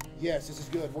 Yes, this is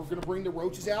good. We're going to bring the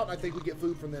roaches out. I think we get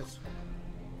food from this.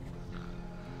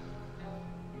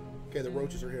 Okay, the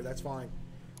roaches are here. That's fine.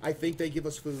 I think they give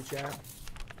us food, chat.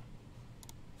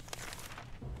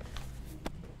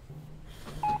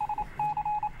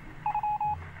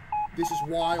 This is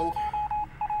wild.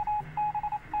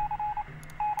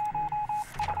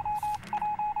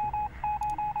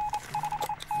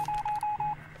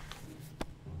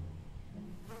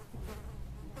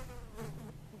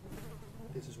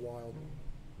 This is wild.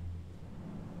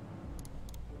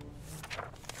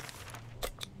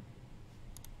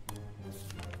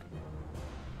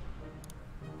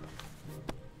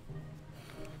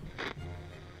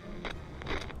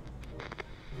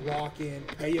 Lock in.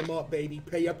 Pay him up, baby.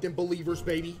 Pay up them believers,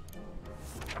 baby.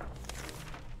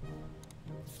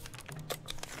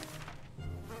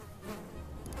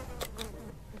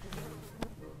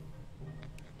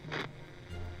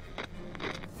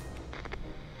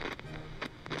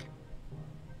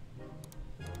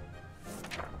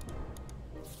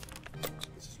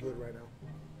 This is good right now.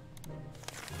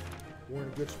 We're in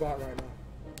a good spot right now.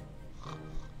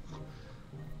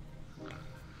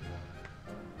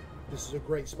 This is a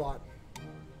great spot.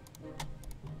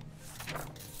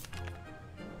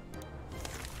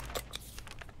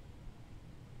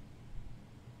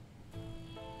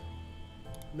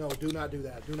 No, do not do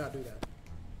that. Do not do that.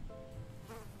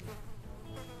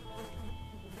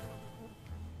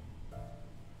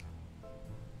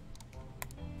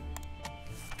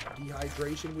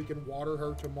 Dehydration, we can water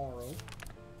her tomorrow.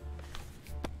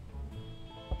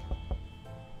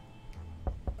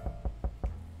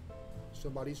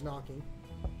 Somebody's knocking.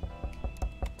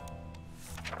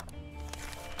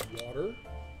 Water.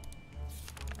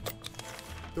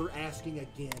 They're asking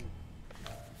again.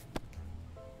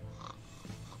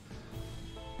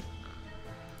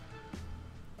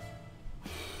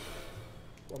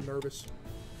 I'm nervous.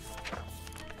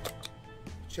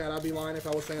 Chad, I'd be lying if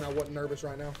I was saying I wasn't nervous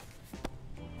right now.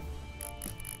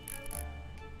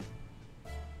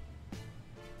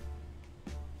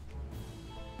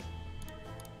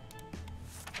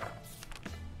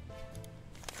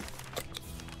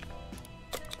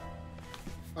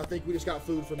 I think we just got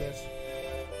food from this.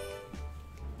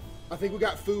 I think we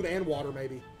got food and water,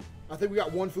 maybe. I think we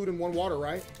got one food and one water,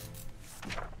 right?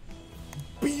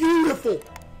 Beautiful!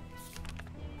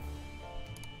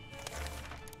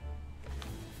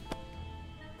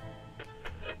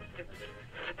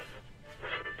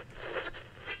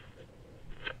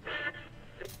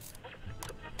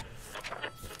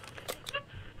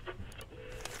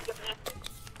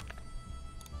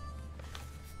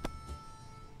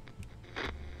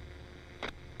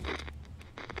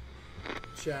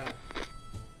 Chat.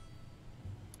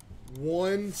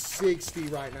 160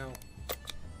 right now.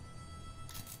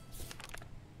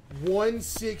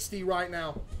 160 right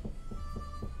now.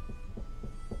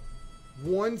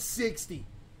 160.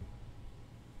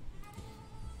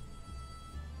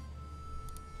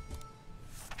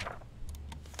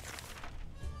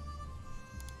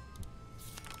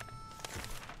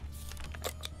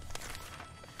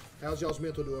 How's y'all's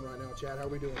mental doing right now, Chad? How are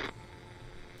we doing?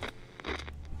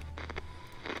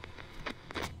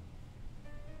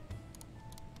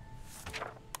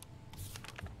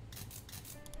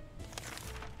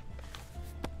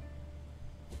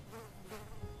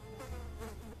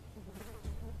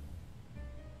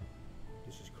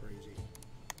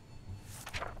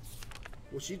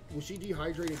 Was she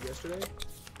dehydrated yesterday?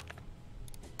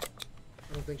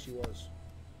 I don't think she was.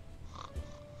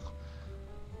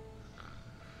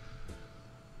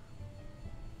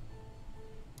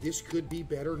 This could be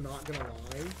better, not gonna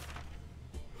lie.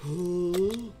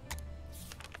 Huh?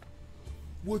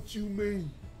 What you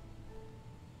mean?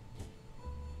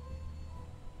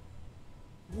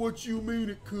 What you mean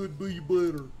it could be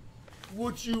better?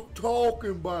 What you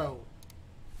talking about?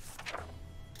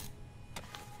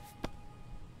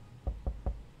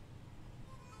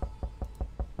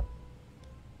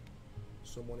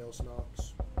 Someone else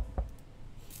knocks.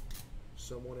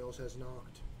 Someone else has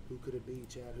knocked. Who could it be,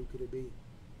 Chad? Who could it be?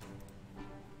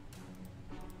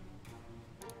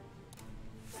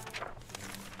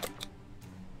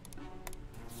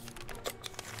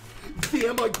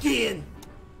 Them again!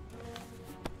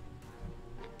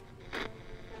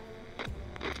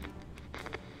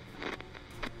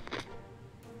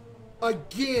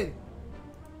 Again!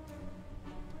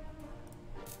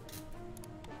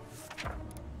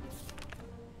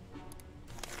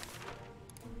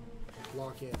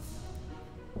 Lock in.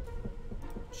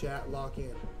 Chat, lock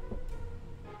in.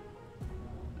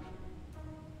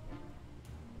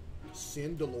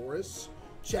 Send Dolores?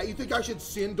 Chat, you think I should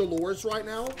send Dolores right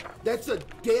now? That's a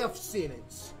death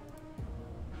sentence.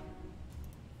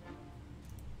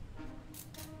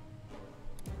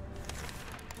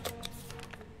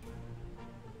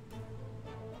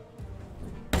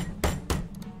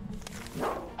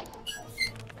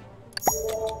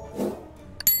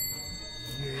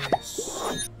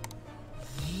 Yes.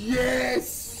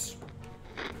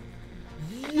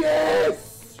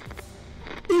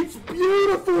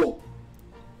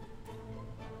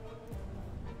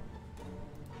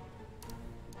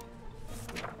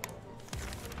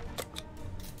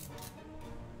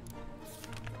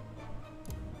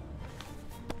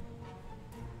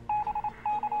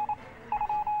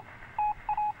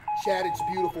 Chat, it's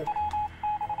beautiful.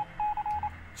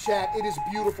 Chat, it is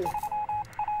beautiful.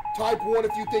 Type 1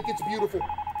 if you think it's beautiful.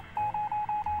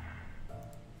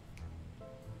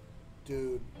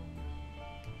 Dude.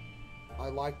 I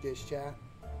like this, chat.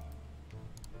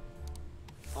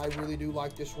 I really do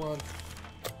like this run.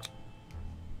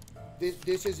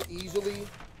 This is easily...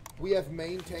 We have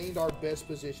maintained our best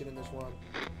position in this run.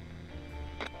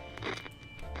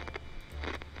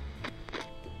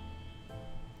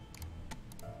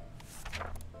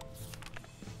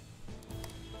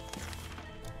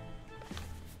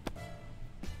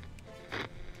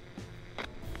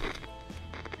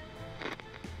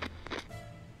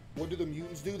 What do the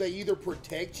mutants do? They either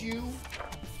protect you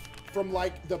from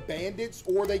like the bandits,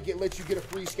 or they let you get a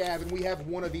free scav, and we have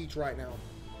one of each right now.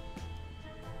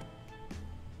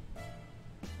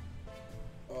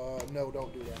 No,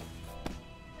 don't do that.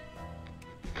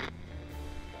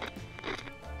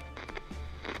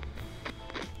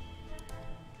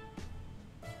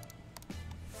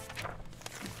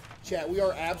 Chat, we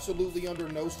are absolutely under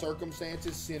no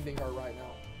circumstances sending her right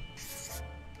now.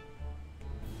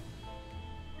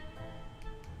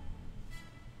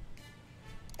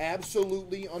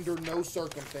 Absolutely under no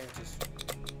circumstances.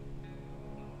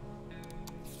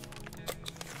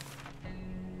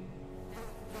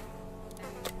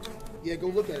 Yeah, go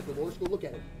look at it, Dolores. Go look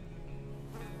at it.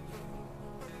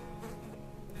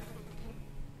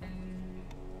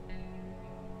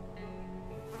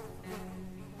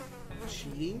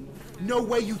 Cheating? No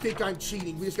way you think I'm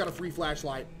cheating. We just got a free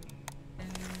flashlight.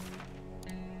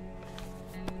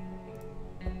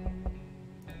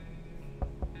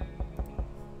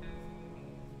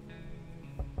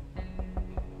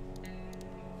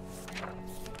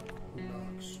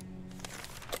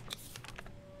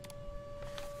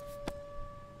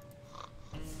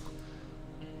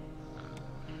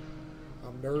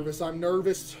 I'm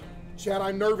nervous. Chat,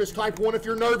 I'm nervous. Type 1 if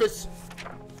you're nervous.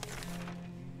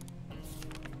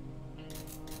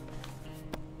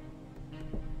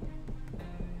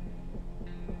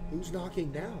 Who's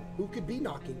knocking now? Who could be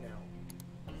knocking now?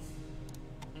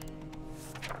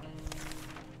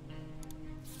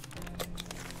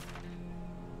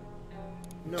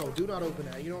 No, do not open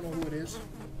that. You don't know who it is.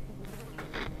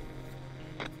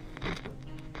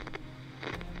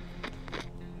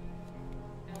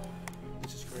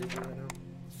 Right now.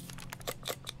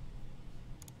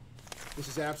 This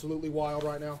is absolutely wild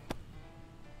right now.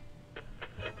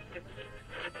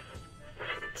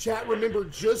 Chat, remember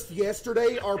just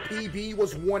yesterday our PB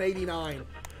was 189.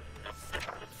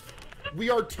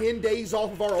 We are 10 days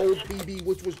off of our old PB,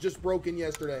 which was just broken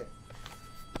yesterday.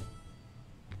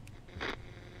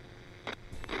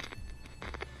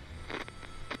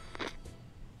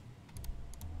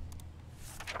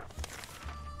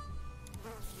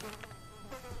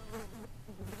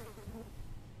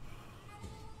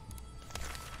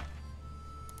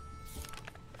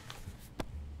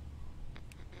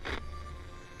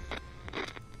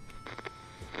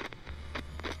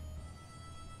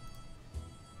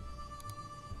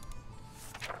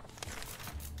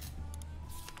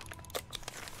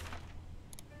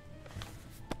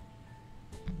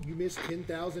 You missed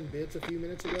 10,000 bits a few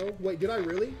minutes ago? Wait, did I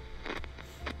really?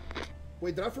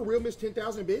 Wait, did I for real miss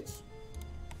 10,000 bits?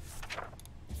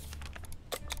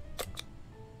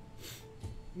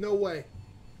 No way.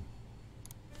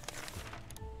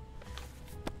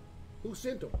 Who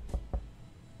sent them?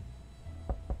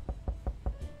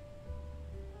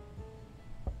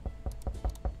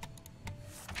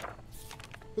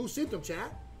 Who sent them,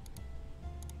 chat?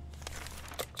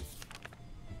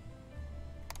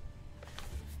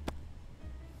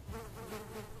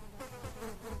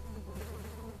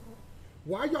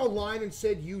 Why y'all lying and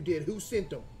said you did? Who sent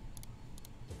them?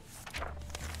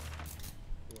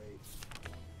 Wait.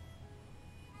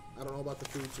 I don't know about the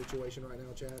food situation right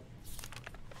now, chat.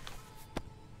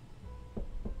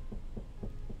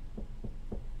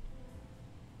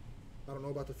 I don't know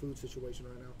about the food situation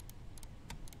right now.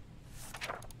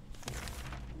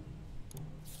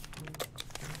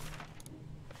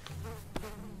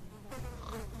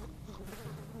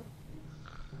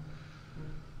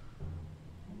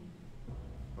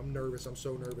 I'm nervous. I'm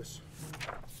so nervous.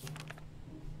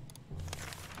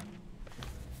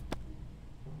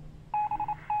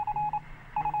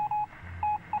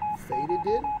 Faded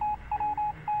did?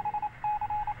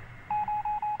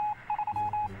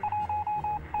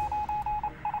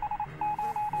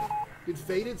 Did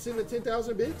Faded send the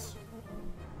 10,000 bits?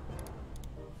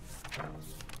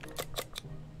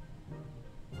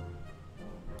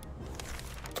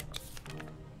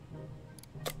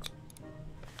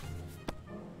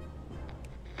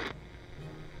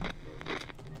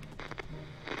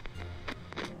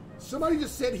 Somebody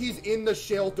just said he's in the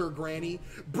shelter, Granny.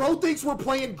 Bro thinks we're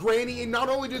playing Granny, and not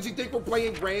only does he think we're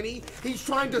playing Granny, he's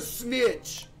trying to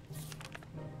snitch.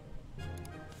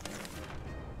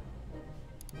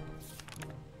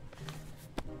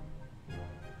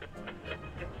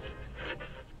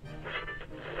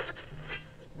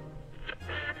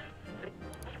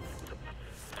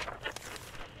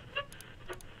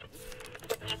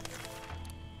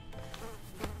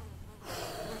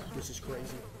 This is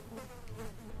crazy.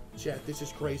 Chat, this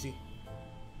is crazy.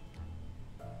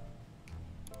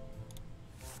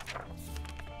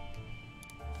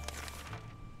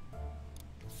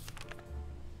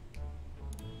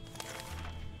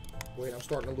 Wait, I'm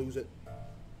starting to lose it.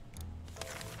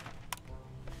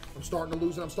 I'm starting to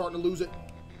lose it. I'm starting to lose it.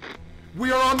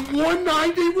 We are on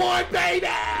 191, baby!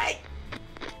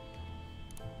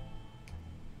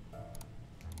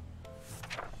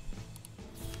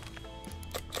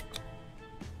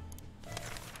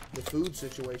 The food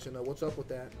situation, though. What's up with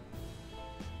that?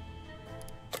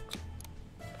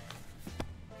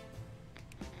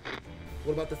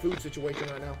 What about the food situation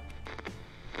right now?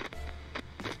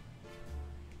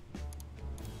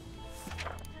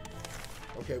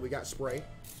 Okay, we got spray.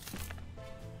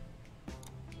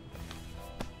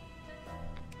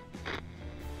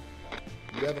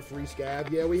 You have a free scab?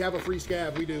 Yeah, we have a free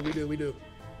scab. We do, we do, we do.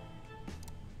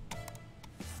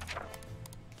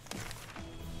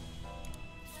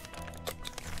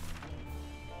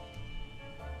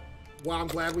 Wow, I'm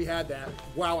glad we had that.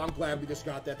 Wow, I'm glad we just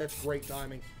got that. That's great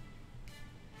timing.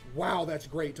 Wow, that's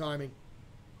great timing.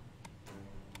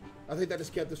 I think that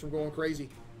just kept us from going crazy.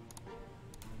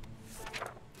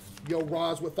 Yo,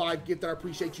 Roz with 5 gift. I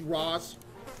appreciate you, Roz.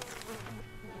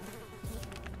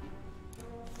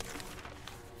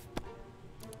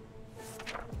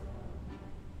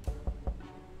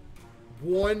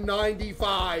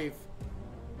 $195.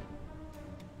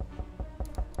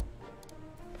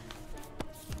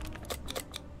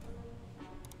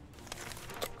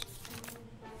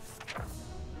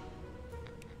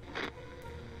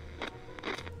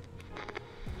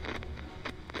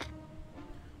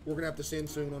 We're going to have to send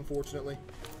soon, unfortunately.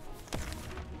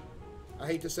 I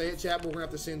hate to say it, chat, but we're going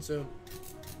to have to send soon.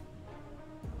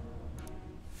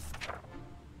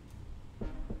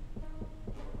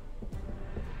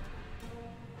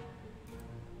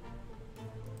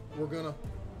 We're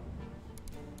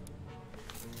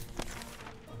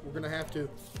gonna have to.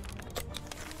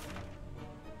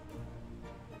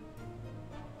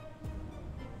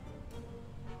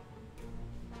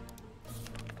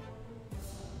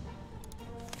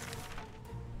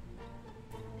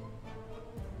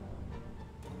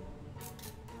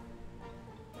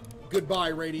 Goodbye,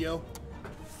 radio.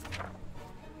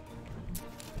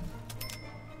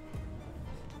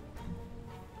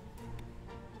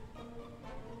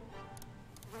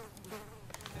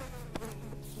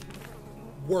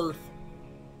 Worth.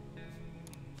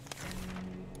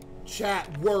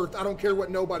 Chat, worth. I don't care what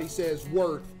nobody says.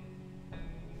 Worth.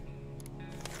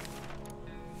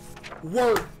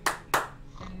 Worth.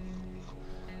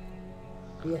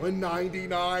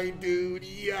 199, dude.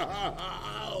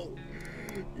 Yo.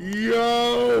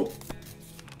 Yo.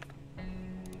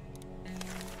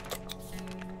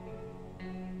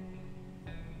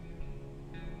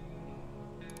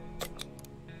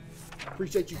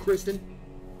 Appreciate you, Kristen.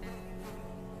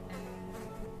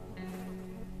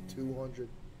 200.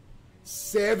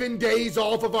 7 days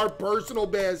off of our personal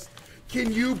best.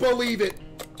 Can you believe it?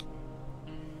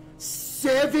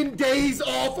 7 days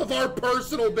off of our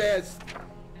personal best.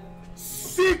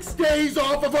 6 days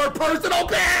off of our personal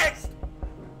best.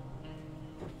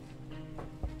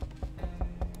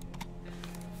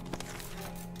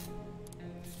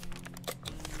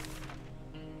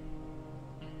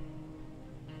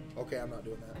 Okay, I'm not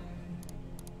doing that.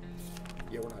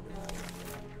 Yeah, we're not doing that.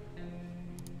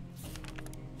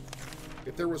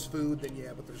 If there was food, then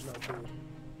yeah, but there's no food.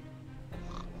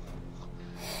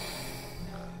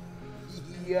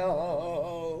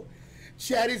 Yo.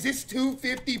 Chat, is this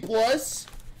 250 plus?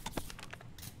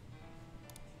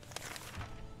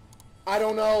 I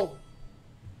don't know.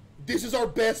 This is our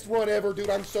best run ever, dude.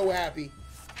 I'm so happy.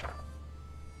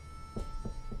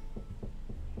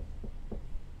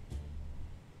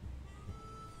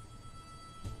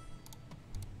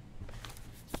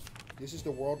 This is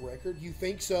the world record? You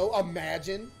think so?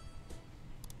 Imagine.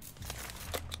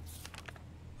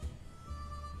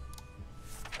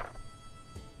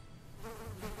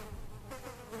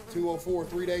 $204,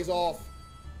 3 days off.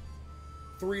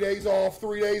 3 days off,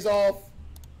 3 days off.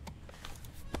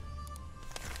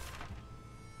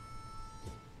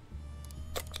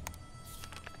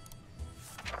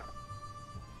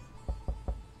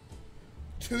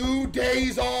 2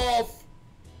 days off.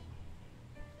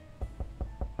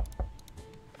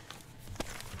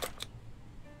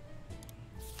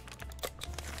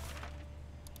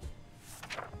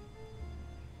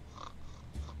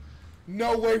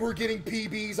 No way we're getting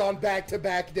PBs on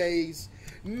back-to-back days.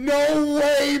 No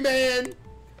way, man.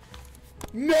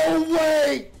 No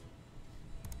way.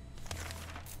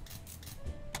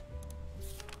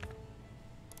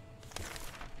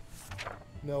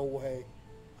 No way.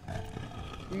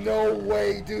 No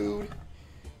way, dude.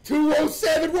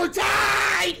 207, we're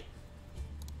tied!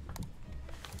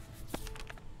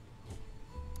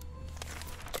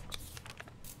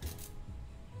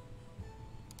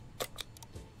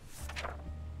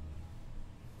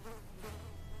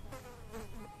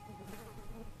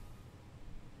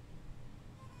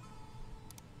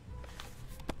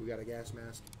 We got a gas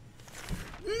mask.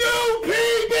 New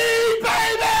PB,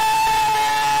 baby!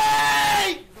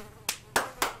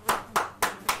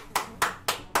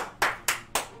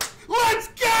 Let's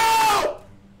go!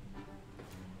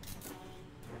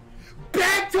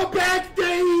 Back-to-back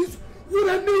days with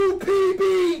a new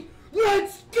PB.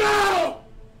 Let's go!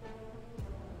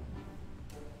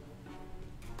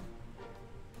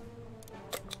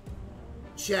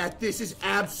 Chat, this is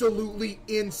absolutely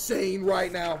insane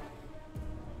right now.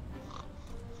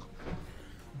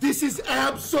 This is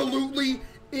absolutely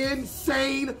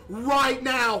insane right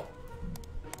now.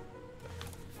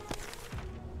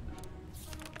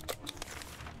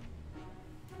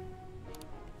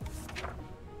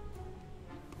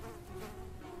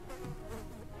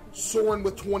 Soren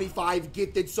with 25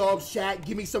 gifted subs. Chat,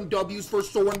 give me some W's for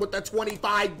Soren with the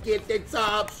 25 gifted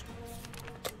subs.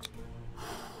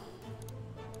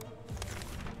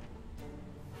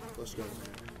 Let's go, man.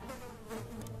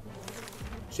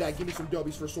 Chat, give me some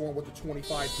W's for Soren with the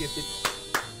 25 gifted.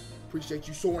 Appreciate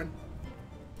you, Soren.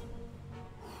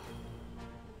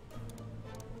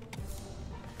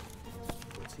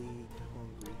 Fatigued,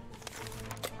 hungry.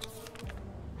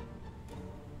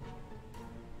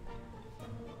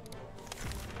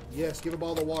 Yes, give a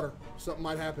bottle of water. Something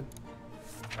might happen.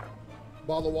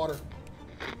 Bottle of water.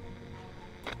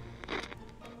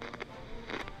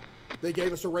 They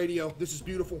gave us a radio. This is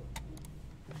beautiful.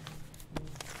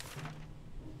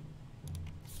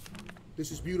 This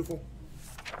is beautiful.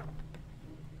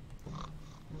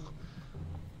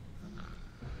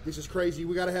 This is crazy.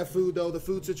 We gotta have food, though. The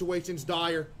food situation's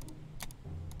dire.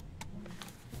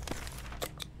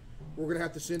 We're gonna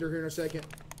have to send her here in a second.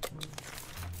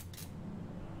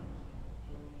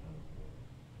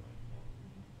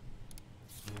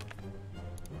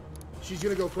 She's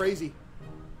gonna go crazy.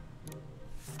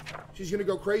 She's gonna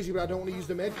go crazy, but I don't want to use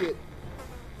the med kit.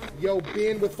 Yo,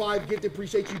 Ben with 5 gifted.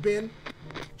 Appreciate you, Ben.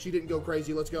 She didn't go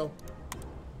crazy. Let's go.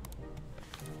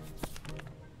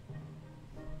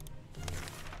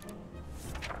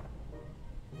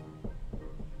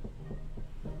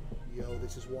 Yo,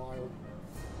 this is wild.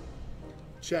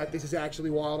 Chat, this is actually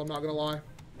wild. I'm not gonna lie.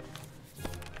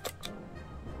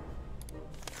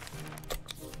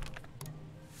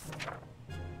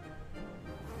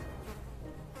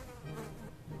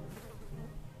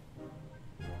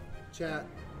 Chat.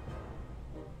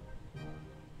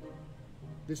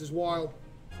 This is wild.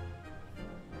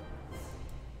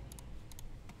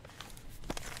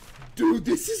 Dude,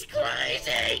 this is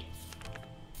crazy!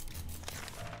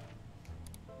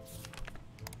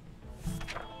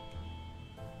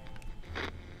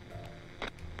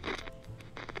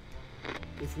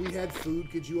 If we had food,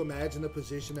 could you imagine the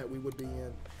position that we would be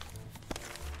in?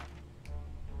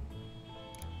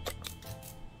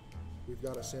 We've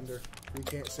got to send her. We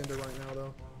can't send her right now,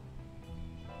 though.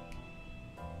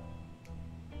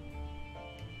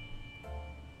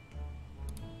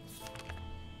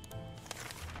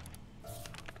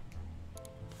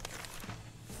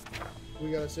 We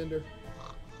gotta send her.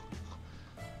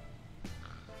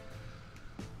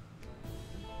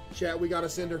 Chat, we gotta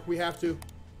send her. We have to.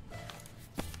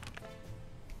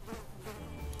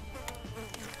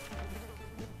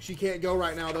 She can't go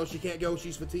right now, though. She can't go.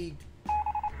 She's fatigued.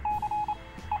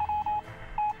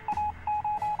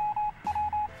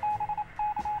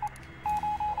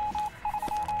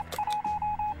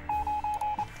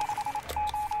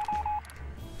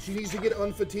 She needs to get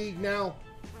unfatigued now.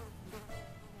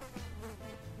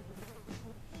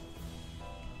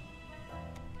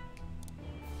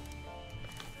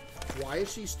 Why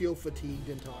is she still fatigued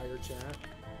and tired, chat?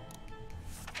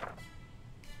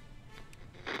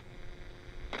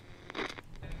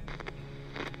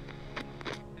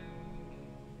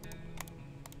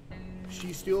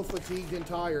 She's still fatigued and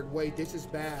tired. Wait, this is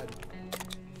bad.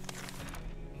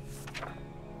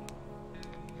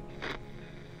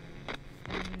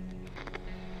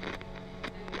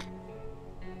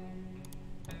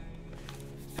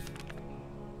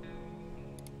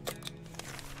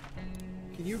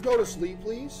 you go to sleep,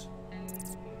 please?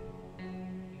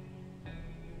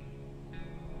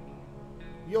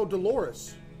 Yo,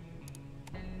 Dolores.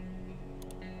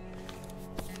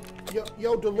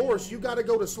 Yo, Dolores, you gotta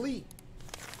go to sleep.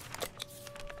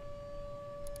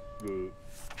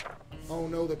 Oh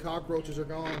no, the cockroaches are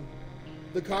gone.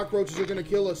 The cockroaches are gonna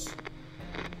kill us.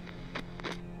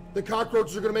 The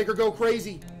cockroaches are gonna make her go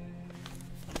crazy.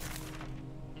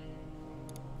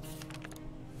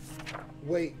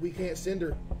 Wait, we can't send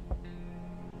her.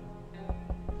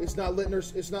 It's not letting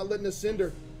us send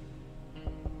her.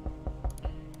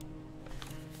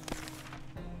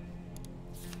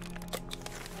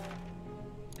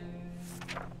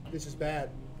 This is bad.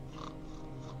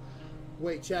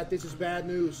 Wait, chat, this is bad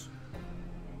news.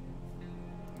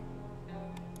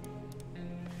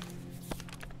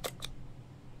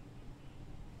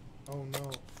 Oh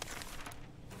no.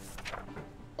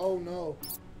 Oh no.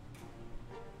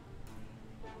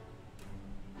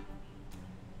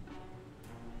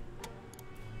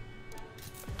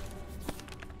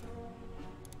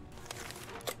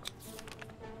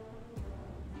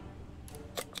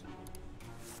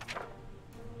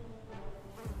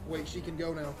 Wait, she can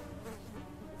go now.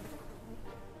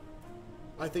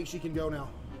 I think she can go now.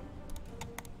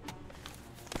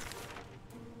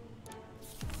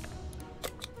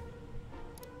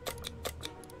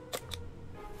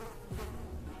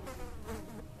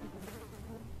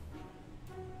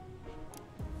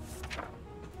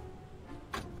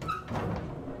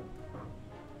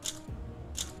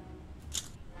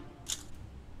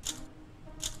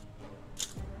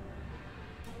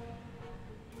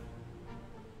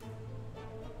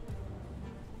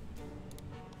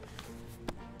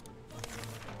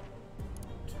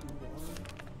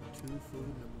 Food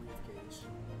in a briefcase.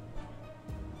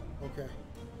 Okay.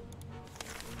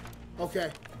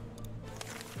 Okay.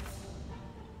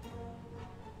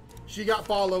 She got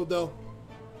followed though.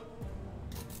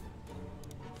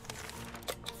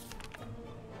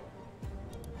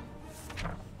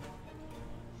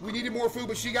 We needed more food,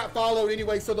 but she got followed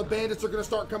anyway, so the bandits are gonna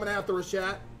start coming after us,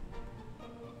 chat.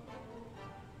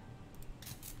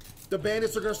 The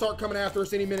bandits are gonna start coming after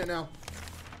us any minute now.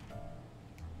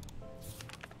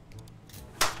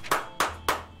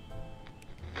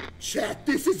 Chat,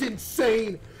 this is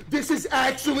insane. This is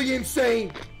actually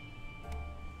insane.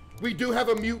 We do have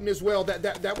a mutant as well.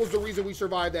 That was the reason we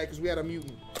survived that, because we had a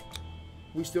mutant.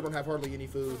 We still don't have hardly any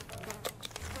food.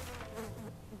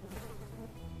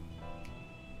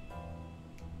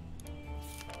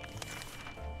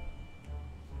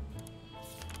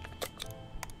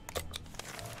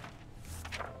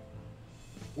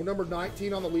 We're number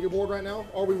 19 on the leaderboard right now.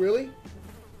 Are we really?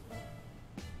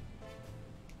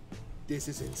 This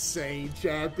is insane,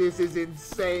 chat. This is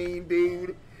insane,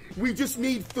 dude. We just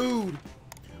need food.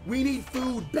 We need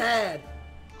food bad.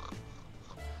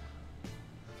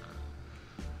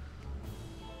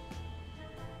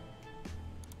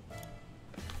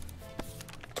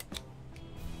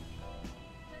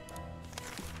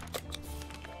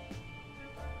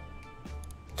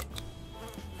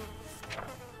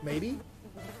 Maybe?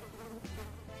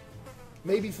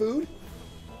 Maybe food?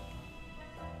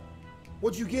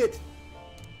 What'd you get?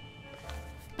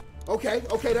 Okay,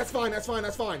 okay, that's fine, that's fine,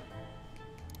 that's fine.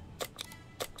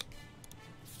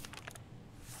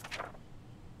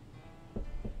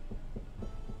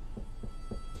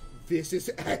 This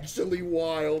is actually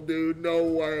wild, dude. No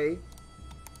way.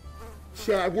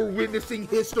 Chad, we're witnessing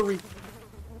history.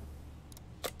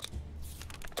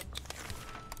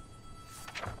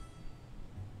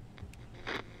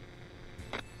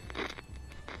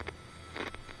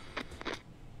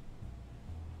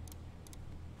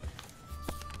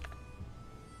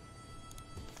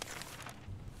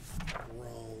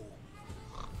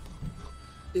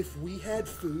 If we had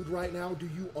food right now, do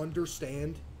you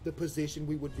understand the position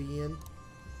we would be in?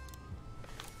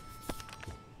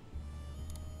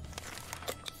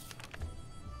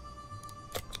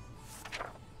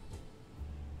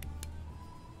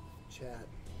 Chat.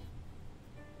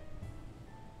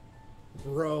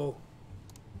 Bro.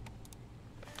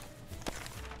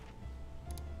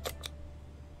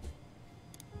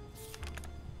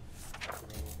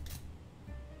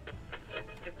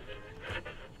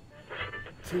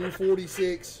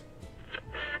 $246.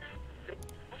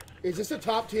 Is this a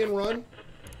top 10 run?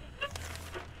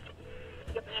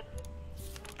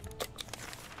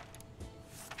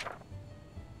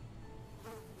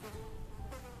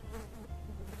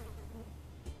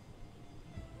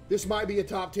 This might be a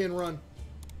top 10 run.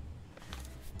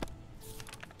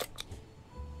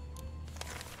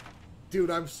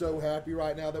 Dude, I'm so happy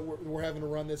right now that we're having to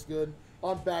run this good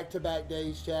on back-to-back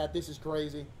days, chat. This is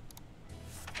crazy.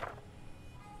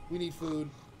 We need food.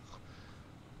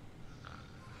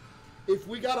 If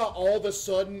we got a all of a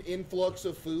sudden influx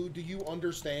of food, do you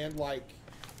understand, like...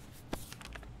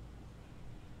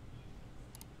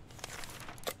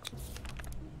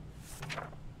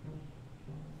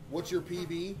 What's your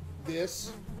PB?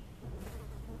 This?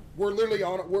 We're literally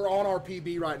on our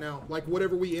PB right now. Like,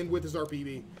 whatever we end with is our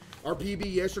PB. Our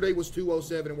PB yesterday was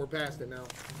 207, and we're past it now.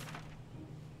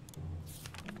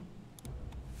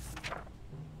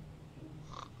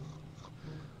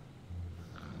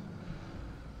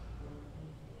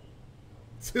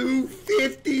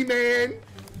 $250, man.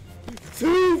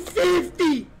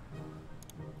 $250.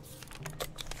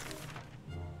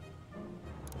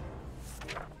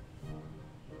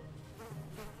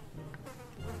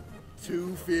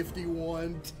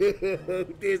 $251.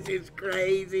 Dude, this is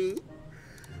crazy.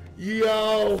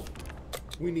 Yo,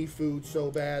 we need food so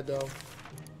bad though.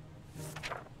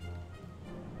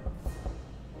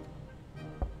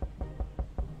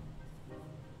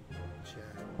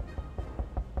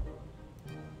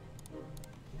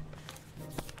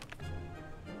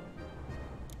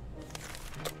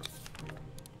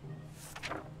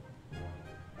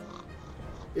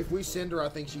 If we send her, I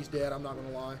think she's dead. I'm not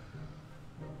gonna lie.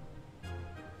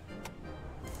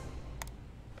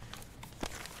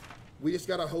 We just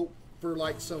gotta hope for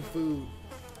like some food.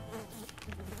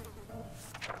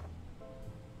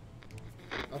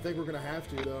 I think we're gonna have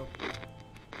to though.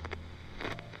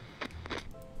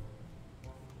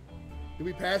 Did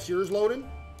we pass yours loading?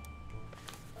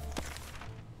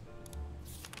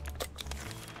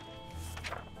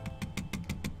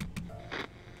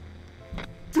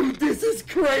 Dude, this is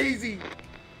crazy.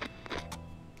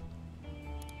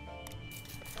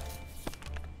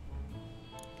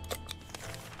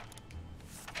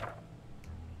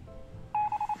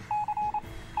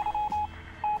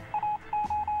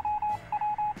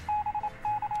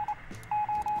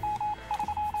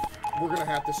 We're gonna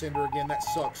have to send her again. That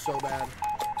sucks so bad.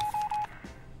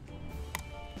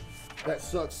 That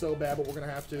sucks so bad, but we're gonna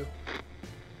have to.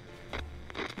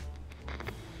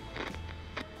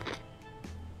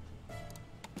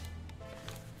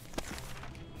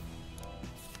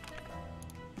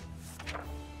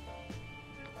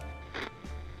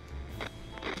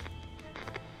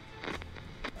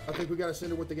 I think we gotta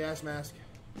send her with the gas mask.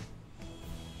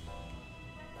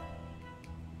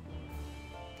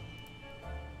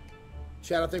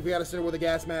 Chad, I think we gotta send her with a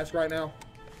gas mask right now.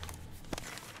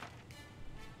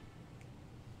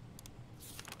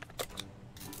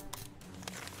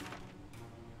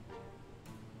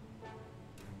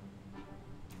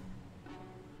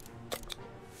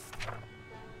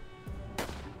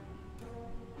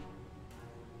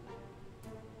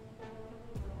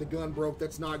 The gun broke.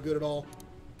 That's not good at all.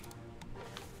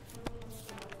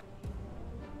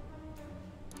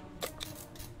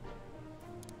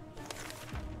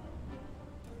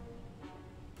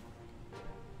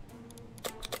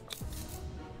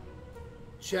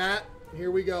 Chat,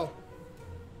 here we go.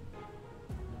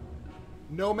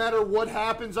 No matter what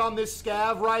happens on this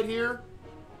scav right here,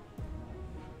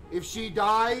 if she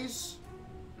dies,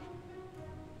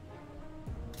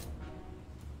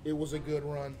 it was a good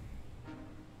run.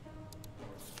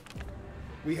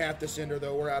 We have to send her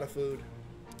though, we're out of food.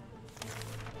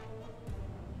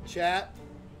 Chat,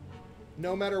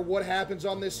 no matter what happens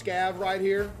on this scav right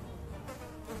here,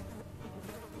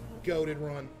 goated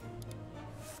run.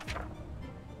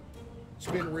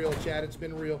 It's been real, Chad. It's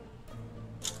been real.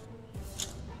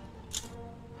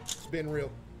 It's been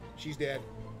real. She's dead.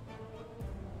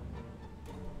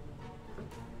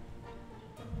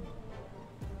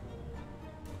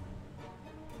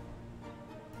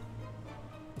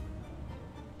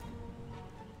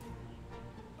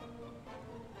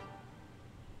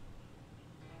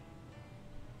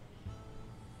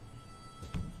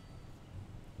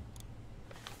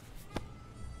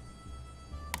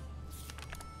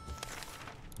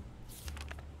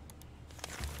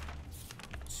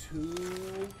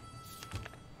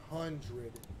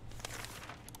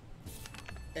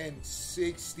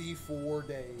 $264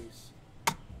 days.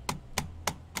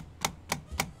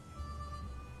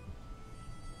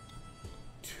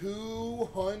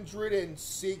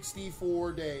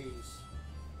 264 days.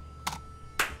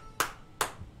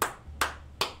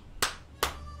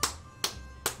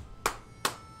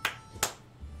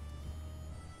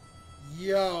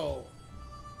 Yo.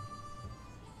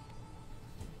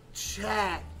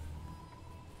 Chat.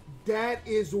 That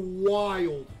is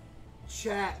wild.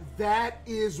 Chat, that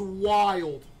is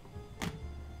wild.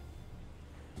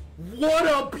 What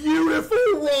a beautiful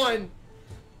run.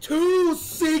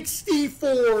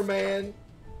 264, man.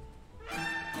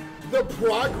 The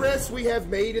progress we have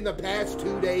made in the past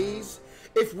 2 days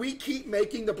If we keep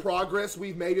making the progress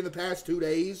we've made in the past 2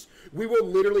 days, we will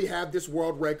literally have this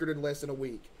world record in less than a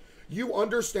week. You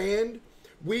understand?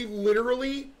 We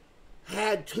literally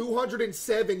had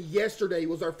 207 yesterday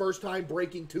was our first time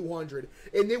breaking 200.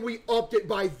 And then we upped it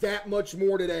by that much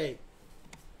more today.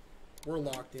 We're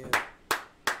locked in.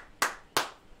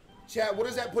 Chat, what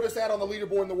does that put us at on the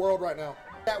leaderboard in the world right now?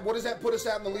 Chat, what does that put us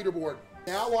at on the leaderboard?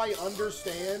 Now I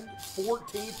understand.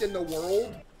 14th in the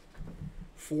world.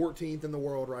 14th in the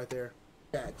world right there.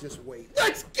 Chat, just wait.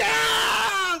 Let's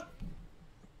go!